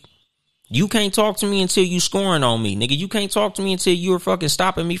of me. You can't talk to me until you scoring on me. Nigga, you can't talk to me until you're fucking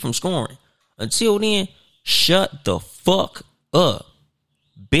stopping me from scoring. Until then, shut the fuck up.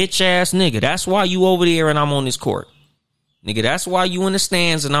 Bitch ass nigga. That's why you over there and I'm on this court. Nigga, that's why you in the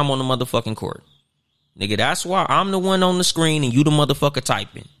stands and I'm on the motherfucking court. Nigga, that's why I'm the one on the screen and you the motherfucker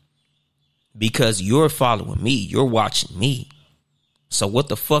typing. because you're following me. You're watching me. So what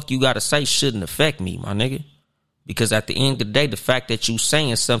the fuck you got to say shouldn't affect me, my nigga. Because at the end of the day, the fact that you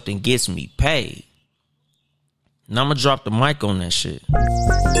saying something gets me paid. Now I'm going to drop the mic on that shit.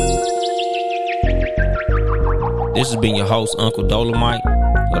 This has been your host, Uncle Dolomite,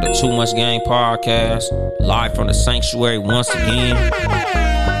 of the Too Much Game podcast, live from the sanctuary once again.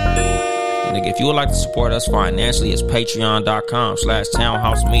 Nigga, if you would like to support us financially, it's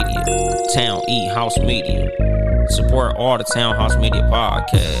patreon.com/townhousemedia, Town E House Media. Support all the Townhouse Media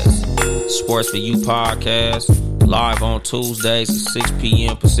podcasts. Sports for You podcast, live on Tuesdays at 6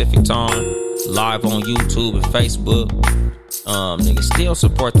 p.m. Pacific time, live on YouTube and Facebook. Nigga, still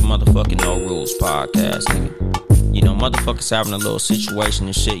support the motherfucking No Rules podcast, nigga. You know, motherfuckers having a little situation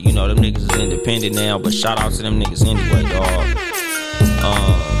and shit. You know, them niggas is independent now, but shout out to them niggas anyway, dog.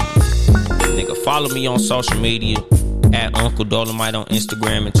 Nigga, follow me on social media at Uncle Dolomite on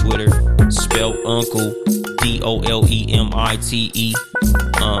Instagram and Twitter. Spell Uncle Dolemite.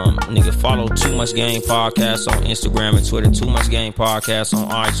 Nigga, follow Too Much Game Podcast on Instagram and Twitter. Too Much Game Podcast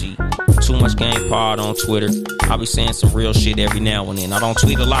on IG. Too Much Game Pod on Twitter. I'll be saying some real shit every now and then. I don't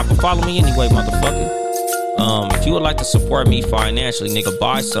tweet a lot, but follow me anyway, motherfucker. If you would like to support me financially, nigga,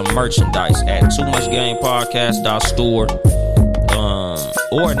 buy some merchandise at toomuchgamepodcast.store.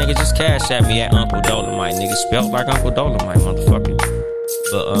 Or nigga, just cash at me at Uncle Dolomite, nigga, spelled like Uncle Dolomite, motherfucker.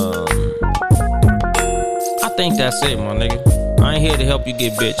 But I think that's it, my nigga. I ain't here to help you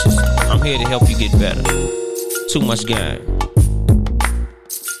get bitches. I'm here to help you get better. Too Much Game.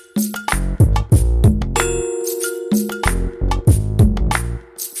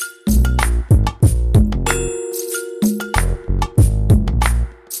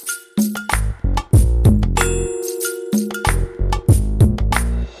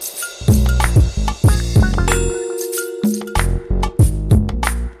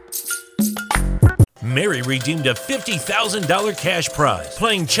 Mary redeemed a $50,000 cash prize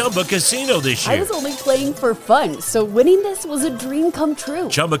playing Chumba Casino this year. I was only playing for fun, so winning this was a dream come true.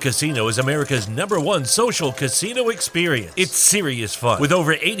 Chumba Casino is America's #1 social casino experience. It's serious fun. With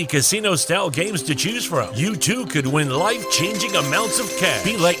over 80 casino-style games to choose from, you too could win life-changing amounts of cash.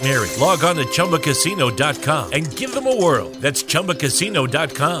 Be like Mary. Log on to ChumbaCasino.com and give them a whirl. That's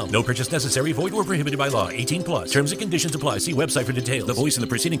ChumbaCasino.com. No purchase necessary. Void or prohibited by law. 18+. Terms and conditions apply. See website for details. The voice in the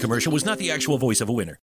preceding commercial was not the actual voice of a winner.